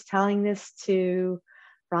was just telling this to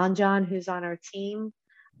Ranjan, who's on our team,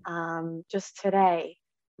 just today,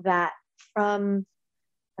 that from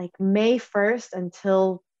like May 1st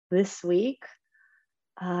until this week,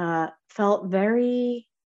 felt very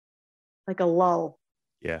like a lull.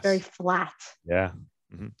 Yes. Very flat. Yeah.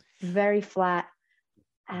 Mm-hmm. Very flat.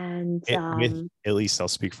 And at least I'll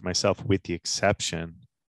speak for myself, with the exception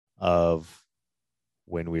of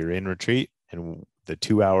when we were in retreat and the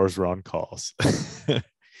 2 hours were on calls.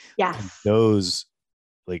 Yes. Those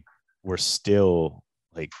were still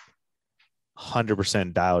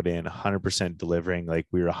 100% dialed in, 100% delivering.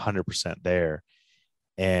 We were 100% there.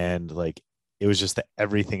 And it was just that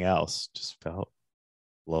everything else just felt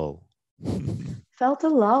low. Felt a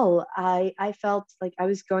lull. I felt like I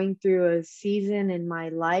was going through a season in my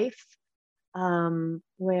life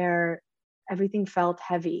where everything felt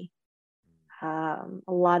heavy. A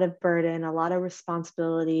lot of burden, a lot of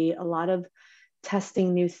responsibility, a lot of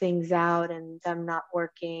testing new things out and them not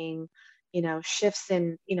working, shifts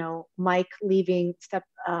in, Mike leaving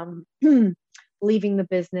leaving the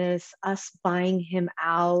business, us buying him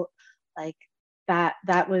out,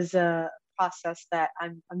 that was a process that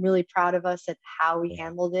I'm really proud of us at how we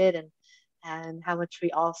handled it, and how much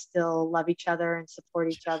we all still love each other and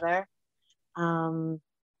support each other. But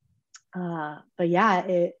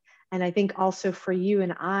yeah, and I think also for you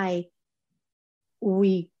and I,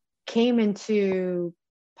 we came into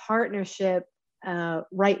partnership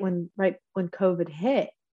right when COVID hit,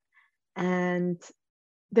 and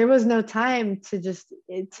there was no time to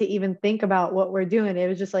even think about what we're doing. It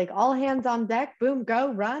was just like all hands on deck, boom,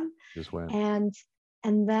 go, run. Just went. And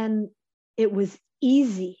then it was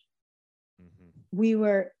easy. Mm-hmm. We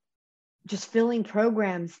were just filling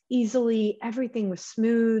programs easily. Everything was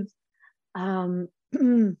smooth. And,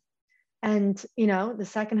 the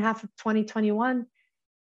second half of 2021,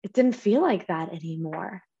 it didn't feel like that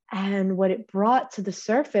anymore. And what it brought to the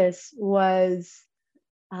surface was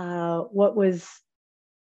what was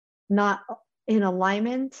not in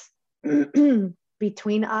alignment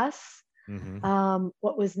between us,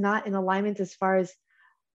 what was not in alignment as far as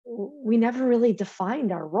we never really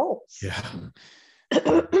defined our roles. Yeah.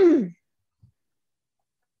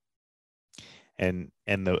 And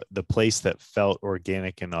the place that felt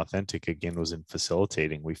organic and authentic again was in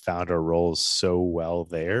facilitating. We found our roles so well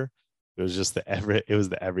there. It was just the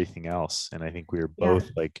everything else. And I think we were both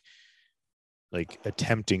like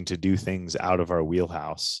attempting to do things out of our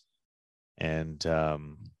wheelhouse. And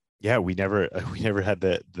we never had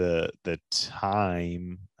the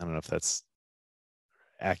time. I don't know if that's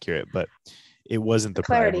accurate, but it wasn't the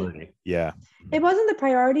clarity. Priority. Yeah. It wasn't the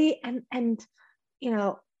priority. And we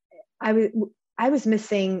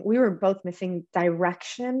were both missing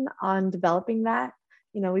direction on developing that.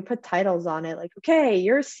 We put titles on it, like, okay,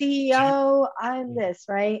 you're CEO, I'm this,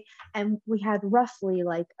 right? And we had roughly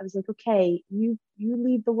I was like, okay, you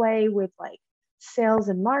lead the way with like sales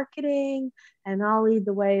and marketing, and I'll lead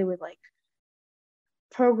the way with like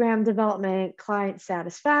program development, client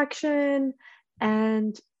satisfaction.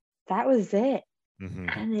 And that was it.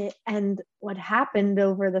 And what happened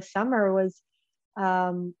over the summer was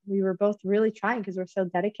we were both really trying because we're so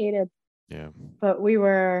dedicated. Yeah. But we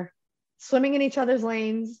were swimming in each other's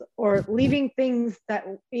lanes or leaving things that,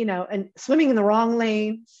 and swimming in the wrong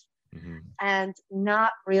lanes and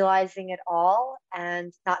not realizing it all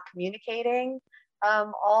and not communicating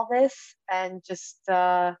all this and just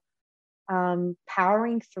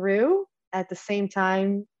powering through at the same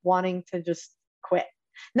time, wanting to just quit.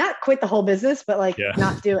 Not quit the whole business, but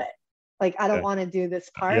not do it. Like, I don't want to do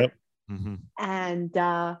this part. Yep. And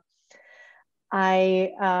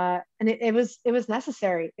it was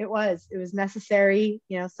necessary. It was necessary.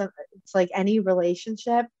 So it's like any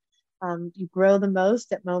relationship. You grow the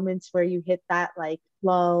most at moments where you hit that like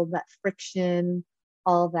lull, that friction,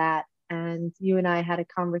 all that. And you and I had a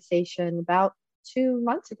conversation about 2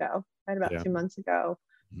 months ago, right? 2 months ago,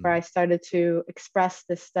 where I started to express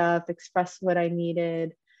this stuff, express what I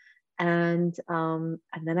needed. And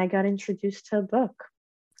then I got introduced to a book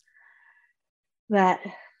that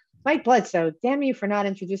Mike Bledsoe, damn you for not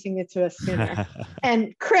introducing it to us sooner.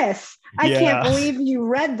 And Chris, I can't believe you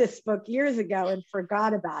read this book years ago and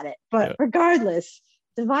forgot about it. But regardless,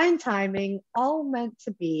 divine timing, all meant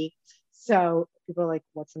to be. So people are like,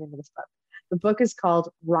 what's the name of this book? The book is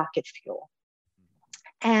called Rocket Fuel.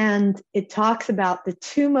 And it talks about the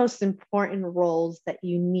 2 most important roles that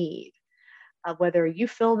you need, whether you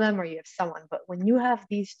fill them or you have someone. But when you have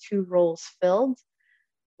these 2 roles filled,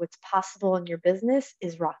 what's possible in your business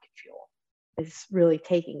is rocket fuel, is really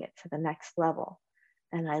taking it to the next level.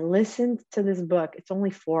 And I listened to this book. It's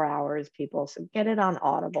only 4 hours, people, so get it on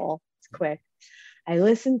Audible. It's quick. I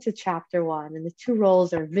listened to chapter 1, and the 2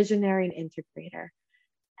 roles are visionary and integrator.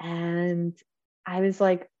 And I was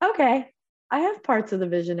like, okay, I have parts of the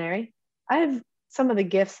visionary. I have some of the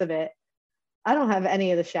gifts of it. I don't have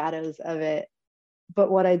any of the shadows of it. But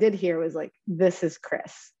what I did here was like, this is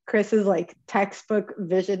Chris. Chris is like textbook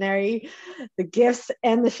visionary, the gifts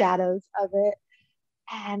and the shadows of it.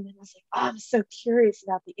 And then I was like, oh, I'm so curious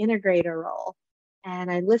about the integrator role.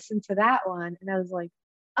 And I listened to that one and I was like,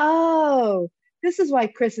 oh, this is why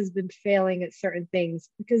Chris has been failing at certain things,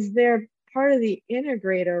 because they're part of the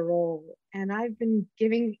integrator role. And I've been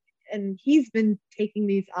giving, and he's been taking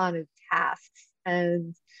these on as tasks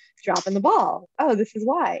and dropping the ball. Oh, this is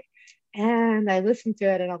why. And I listened to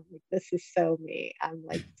it and I'm like, this is so me. I'm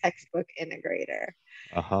like textbook integrator.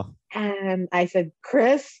 And I said,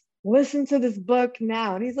 Chris, listen to this book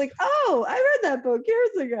now. And he's like, oh, I read that book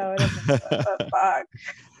years ago. And I'm like, what the fuck?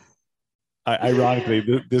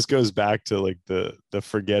 Ironically, this goes back to like the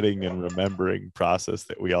forgetting and remembering process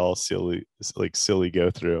that we all silly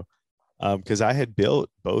go through. Because I had built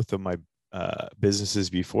both of my businesses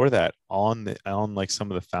before that on like some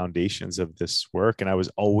of the foundations of this work, and I was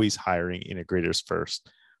always hiring integrators first.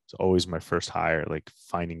 It's always my first hire, like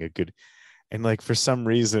finding a good, and like for some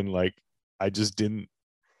reason, like it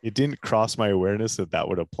didn't cross my awareness that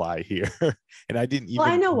would apply here, and I didn't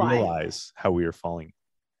even realize how we were falling.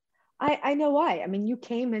 I know why. I mean, you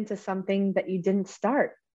came into something that you didn't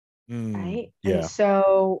start, right? Yeah. And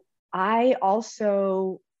so I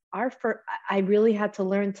also I really had to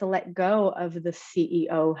learn to let go of the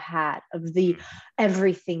CEO hat, of the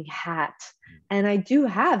everything hat. And I do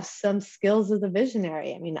have some skills of the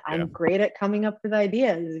visionary. I mean, I'm great at coming up with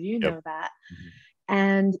ideas, you know that.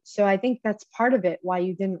 And so I think that's part of it. Why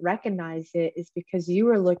you didn't recognize it is because you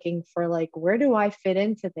were looking for like, where do I fit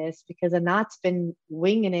into this? Because Anat's been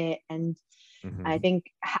winging it. And I think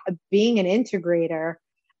being an integrator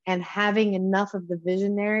and having enough of the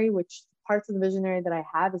visionary, which parts of the visionary that I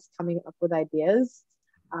have is coming up with ideas,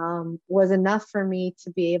 was enough for me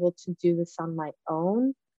to be able to do this on my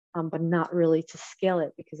own, but not really to scale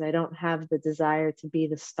it because I don't have the desire to be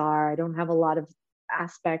the star. I don't have a lot of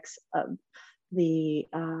aspects of the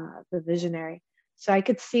visionary. So I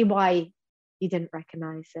could see why you didn't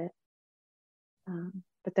recognize it.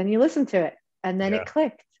 But then you listened to it and then it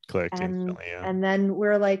clicked. And then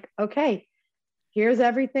we're like, okay, here's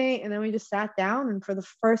everything. And then we just sat down, and for the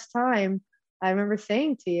first time, I remember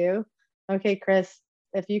saying to you, okay, Chris,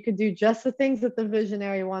 if you could do just the things that the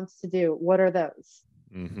visionary wants to do, what are those?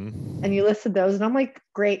 And you listed those, and I'm like,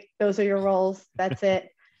 great, those are your roles. That's it.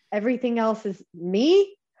 Everything else is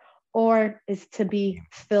me or is to be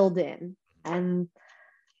filled in. And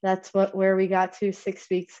that's where we got to 6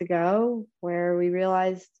 weeks ago, where we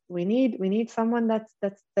realized we need someone that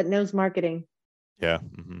knows marketing. Yeah.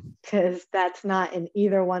 Because that's not in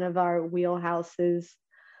either one of our wheelhouses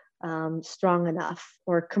strong enough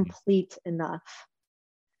or complete enough.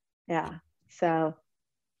 Yeah. So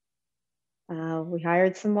we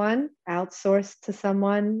hired someone, outsourced to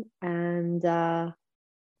someone, and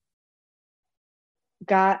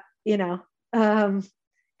got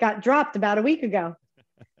dropped about a week ago.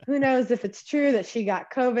 Who knows if it's true that she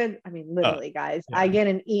got COVID? I mean, literally, guys, I get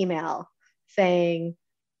an email saying,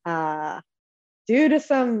 due to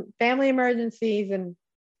some family emergencies and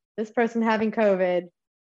this person having COVID,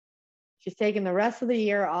 she's taking the rest of the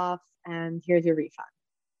year off, and here's your refund.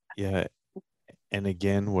 Yeah. And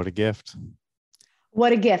again, what a gift.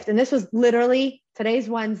 What a gift. And this was literally, today's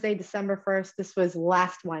Wednesday, December 1st. This was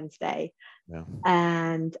last Wednesday. Yeah.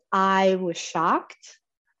 And I was shocked.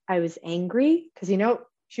 I was angry because,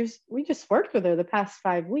 we just worked with her the past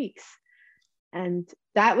 5 weeks. And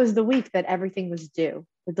that was the week that everything was due.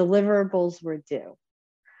 The deliverables were due.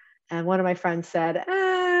 And one of my friends said,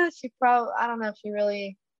 she probably, I don't know if she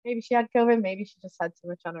really, maybe she had COVID. Maybe she just had too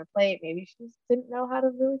much on her plate. Maybe she just didn't know how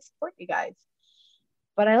to really support you guys.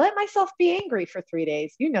 But I let myself be angry for 3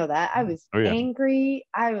 days. You know that. I was angry.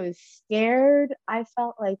 I was scared. I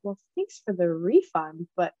felt like, well, thanks for the refund,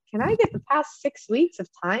 but can I get the past 6 weeks of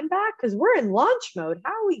time back? Because we're in launch mode.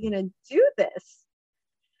 How are we going to do this?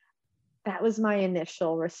 That was my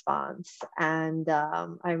initial response. And I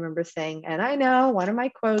remember saying, and I know one of my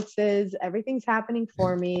quotes is, everything's happening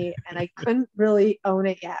for me. And I couldn't really own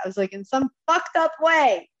it yet. I was like, in some fucked up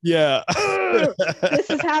way. Yeah.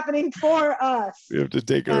 This is happening for us. We have to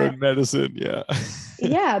take our own medicine. Yeah.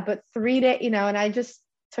 Yeah. But 3 days, and I just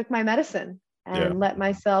took my medicine and let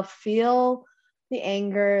myself feel the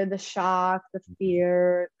anger, the shock, the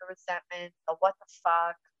fear, the resentment, the what the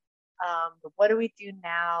fuck, the what do we do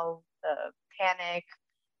now, the panic.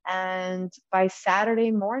 And by Saturday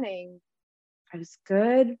morning, I was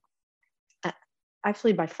good.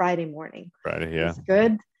 Actually, by Friday morning, it was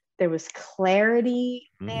good. There was clarity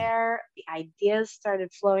there. The ideas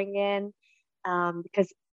started flowing in,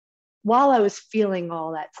 because while I was feeling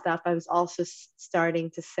all that stuff, I was also starting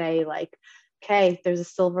to say, like, okay, there's a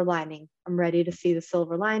silver lining. I'm ready to see the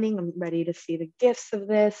silver lining. I'm ready to see the gifts of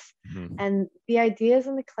this. And the ideas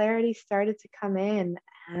and the clarity started to come in.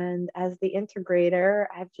 And as the integrator,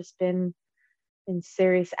 I've just been in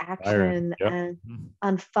serious action and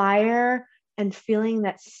on fire, and feeling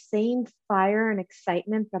that same fire and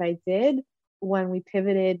excitement that I did when we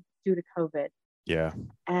pivoted due to COVID. Yeah.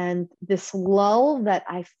 And this lull that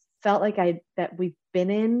I felt like that we've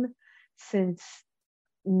been in since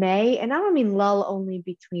May, and I don't mean lull only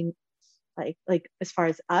between like as far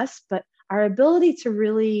as us, but our ability to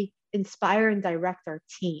really inspire and direct our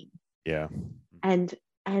team. Yeah.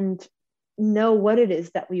 And know what it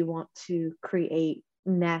is that we want to create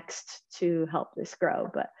next to help this grow.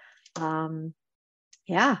 But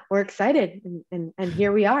we're excited, and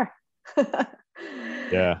here we are.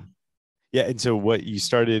 Yeah. And so what you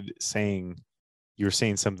started saying, you were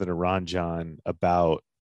saying something to Ron John about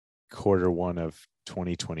Q1 of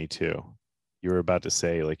 2022. You were about to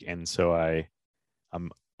say, like, and so I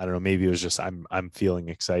don't know, maybe it was just I'm feeling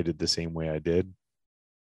excited the same way I did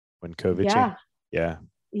when COVID changed.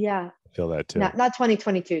 Yeah. I feel that too. Not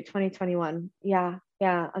 2022, 2021. Yeah.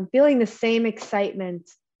 I'm feeling the same excitement.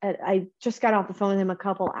 I just got off the phone with him a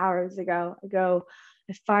couple hours ago.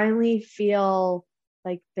 I finally feel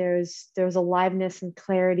like there's aliveness and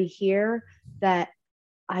clarity here that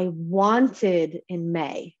I wanted in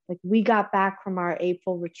May. Like, we got back from our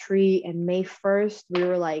April retreat, and May 1st, we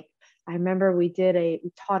were like, I remember we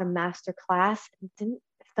taught a master class and it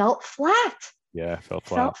felt flat. Yeah, it felt It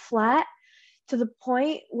flat. felt flat to the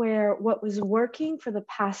point where what was working for the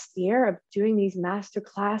past year of doing these master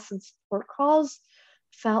class and support calls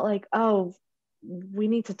felt like, oh, we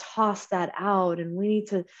need to toss that out and we need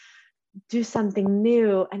to do something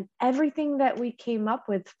new. And everything that we came up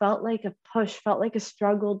with felt like a push, felt like a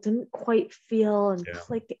struggle, didn't quite feel and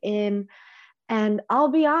click in. And I'll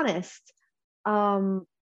be honest, well,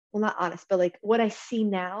 not honest, but like what I see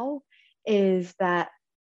now is that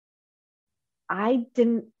I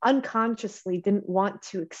unconsciously didn't want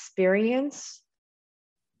to experience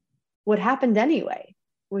what happened anyway,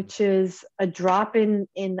 which is a drop in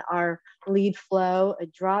our lead flow, a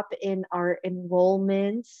drop in our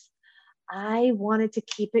enrollments. I wanted to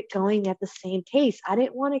keep it going at the same pace. I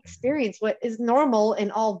didn't want to experience what is normal in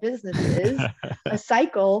all businesses, a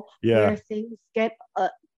cycle where things get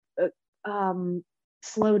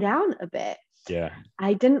slow down a bit. Yeah.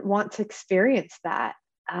 I didn't want to experience that.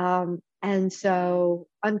 And so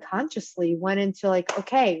unconsciously went into like,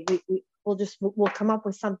 okay, we'll come up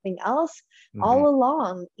with something else. All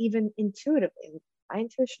along, even intuitively, my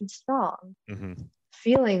intuition's strong,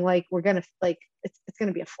 feeling like we're going to like, it's going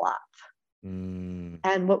to be a flop.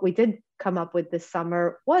 And what we did come up with this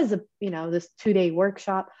summer was this 2-day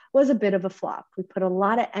workshop was a bit of a flop. We put a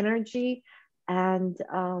lot of energy, and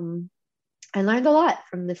I learned a lot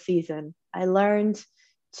from this season. I learned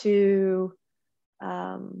to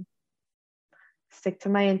stick to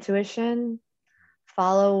my intuition,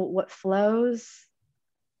 follow what flows,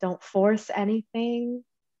 don't force anything,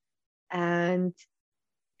 and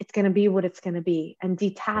it's going to be what it's going to be, and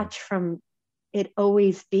detach from it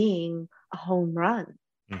always being a home run.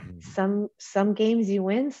 Some games you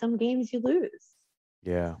win, some games you lose.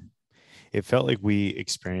 Yeah. It felt like we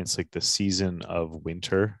experienced like the season of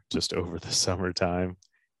winter just over the summertime.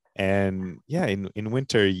 And yeah, in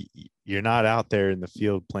winter, you're not out there in the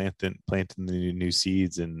field planting the new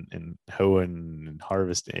seeds and hoeing and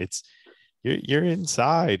harvesting. It's you're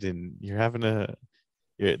inside and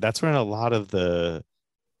that's when a lot of the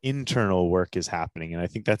internal work is happening. And I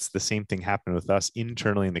think that's the same thing happened with us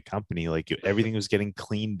internally in the company. Like everything was getting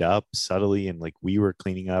cleaned up subtly, and like we were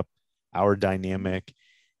cleaning up our dynamic,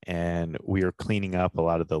 and we were cleaning up a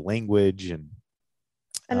lot of the language and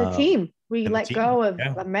the team. We let go of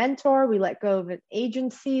a mentor. We let go of an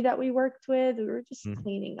agency that we worked with. We were just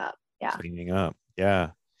cleaning up. Yeah. Cleaning up.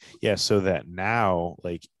 Yeah. Yeah. So that now,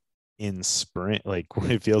 like in spring, like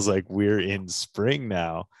it feels like we're in spring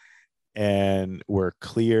now, and we're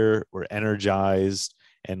clear, we're energized,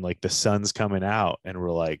 and like the sun's coming out, and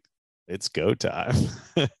we're like, it's go time.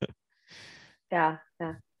 Yeah.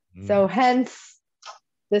 So hence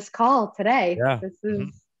this call today.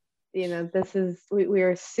 This is we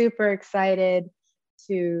are super excited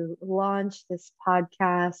to launch this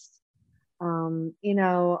podcast.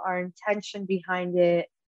 Our intention behind it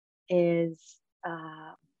is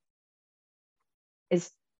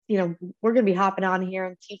we're going to be hopping on here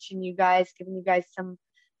and teaching you guys, giving you guys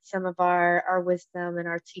some of our wisdom and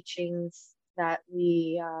our teachings that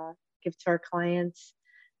we give to our clients,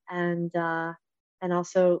 and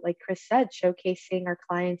also, like Chris said, showcasing our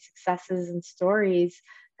clients' successes and stories.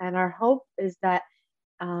 And our hope is that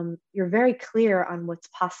you're very clear on what's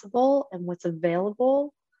possible and what's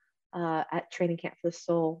available at Training Camp for the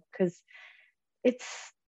Soul, because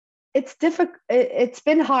it's difficult. It's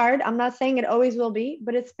been hard. I'm not saying it always will be,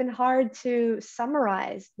 but it's been hard to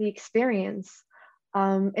summarize the experience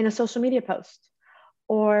in a social media post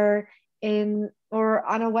or on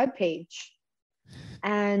a web page.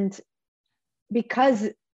 And because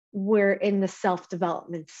we're in the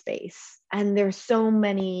self-development space, and there's so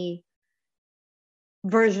many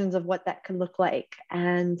versions of what that could look like,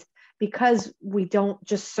 and because we don't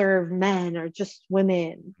just serve men or just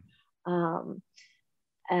women,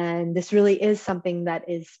 and this really is something that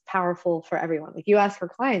is powerful for everyone. Like you ask our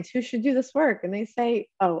clients, who should do this work? And they say,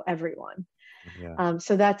 oh, everyone. Yeah.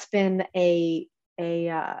 So that's been a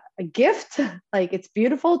gift. Like it's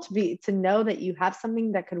beautiful to know that you have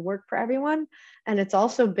something that could work for everyone. And it's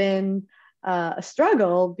also been a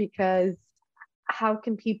struggle, because how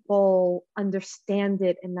can people understand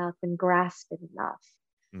it enough and grasp it enough?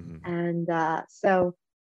 And so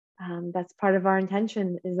that's part of our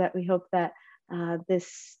intention, is that we hope that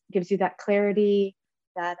this gives you that clarity,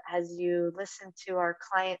 that as you listen to our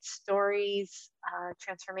client stories,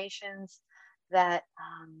 transformations, that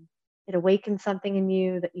it awakens something in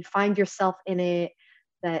you, that you find yourself in it,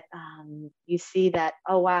 that you see that,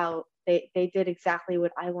 oh, wow, they did exactly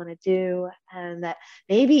what I want to do, and that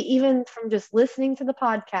maybe even from just listening to the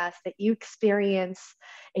podcast that you experience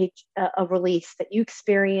a release, that you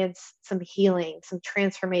experience some healing, some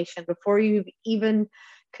transformation before you've even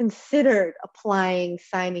considered applying,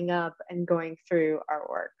 signing up, and going through our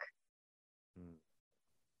work.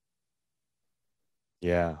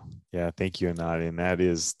 Yeah. Thank you, Anat. And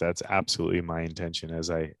that's absolutely my intention as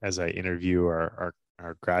I interview our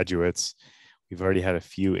graduates. We've already had a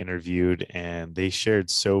few interviewed, and they shared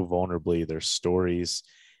so vulnerably their stories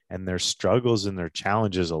and their struggles and their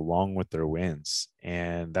challenges along with their wins.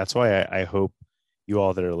 And that's why I hope you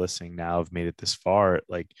all that are listening now have made it this far,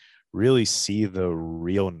 like really see the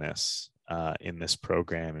realness in this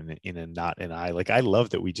program and in Anat and I. Like, I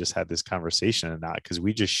love that we just had this conversation, Anat, because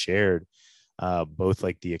we just shared both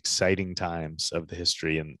like the exciting times of the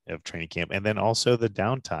history and of training camp, and then also the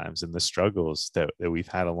down times and the struggles that we've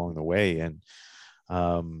had along the way. And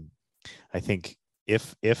I think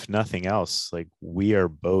if nothing else, like, we are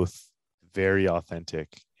both very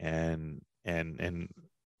authentic, and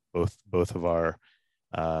both of our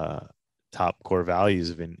top core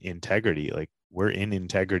values of integrity. Like, we're in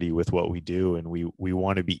integrity with what we do, and we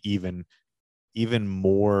want to be even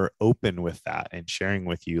more open with that and sharing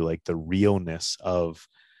with you like the realness of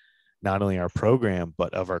not only our program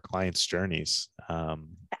but of our clients' journeys,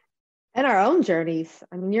 and our own journeys.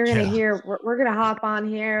 I mean, you're going to hear, we're going to hop on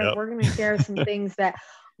here. Yep. We're going to share some things that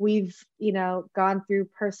we've, gone through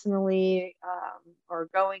personally, or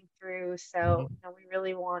going through. So we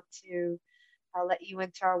really want to let you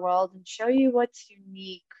into our world and show you what's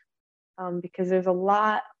unique, because there's a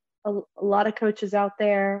lot of coaches out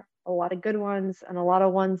there, a lot of good ones, and a lot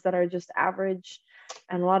of ones that are just average,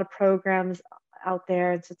 and a lot of programs out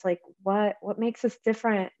there. And so it's like, what makes us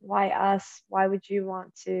different? Why us? Why would you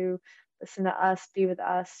want to listen to us, be with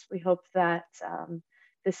us? We hope that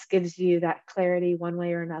this gives you that clarity one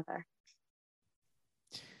way or another.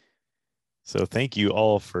 So thank you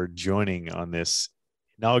all for joining on this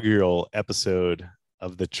inaugural episode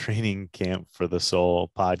of the Training Camp for the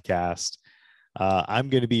Soul podcast. I'm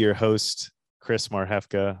going to be your host, Chris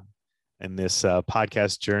Marhefka, in this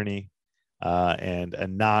podcast journey. And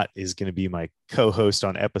Anat is going to be my co-host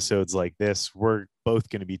on episodes like this. We're both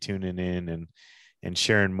going to be tuning in and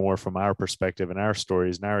sharing more from our perspective and our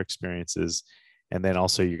stories and our experiences. And then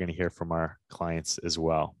also you're going to hear from our clients as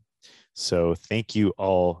well. So thank you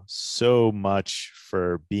all so much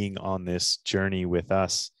for being on this journey with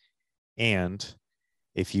us. And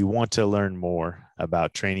if you want to learn more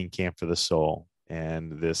about Training Camp for the Soul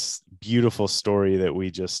and this beautiful story that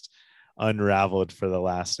we just unraveled for the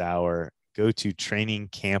last hour, go to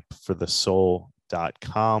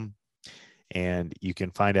trainingcampforthesoul.com, and you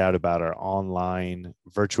can find out about our online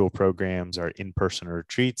virtual programs, our in-person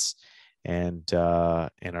retreats, and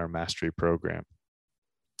our mastery program.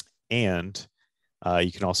 And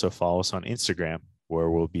you can also follow us on Instagram, where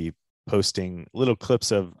we'll be posting little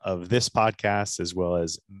clips of this podcast, as well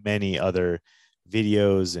as many other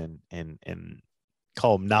videos and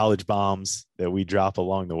call them knowledge bombs that we drop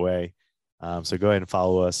along the way. So go ahead and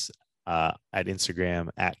follow us at Instagram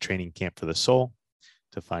at Training Camp for the Soul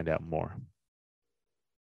to find out more.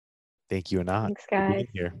 Thank you, Anat. Thanks, guys. For being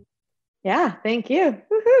here. Yeah, thank you.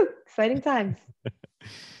 Woohoo! Exciting times.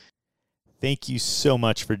 Thank you so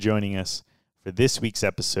much for joining us for this week's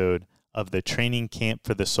episode of the Training Camp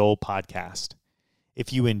for the Soul podcast.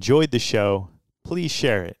 If you enjoyed the show, please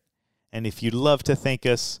share it. And if you'd love to thank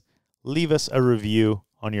us, leave us a review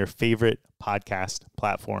on your favorite podcast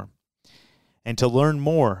platform. And to learn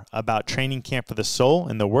more about Training Camp for the Soul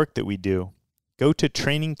and the work that we do, go to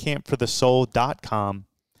trainingcampforthesoul.com,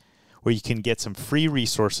 where you can get some free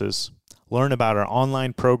resources, learn about our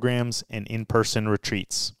online programs and in-person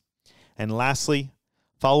retreats. And lastly,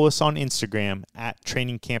 follow us on Instagram at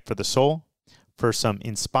Training Camp for the Soul for some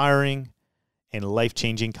inspiring and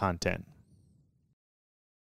life-changing content.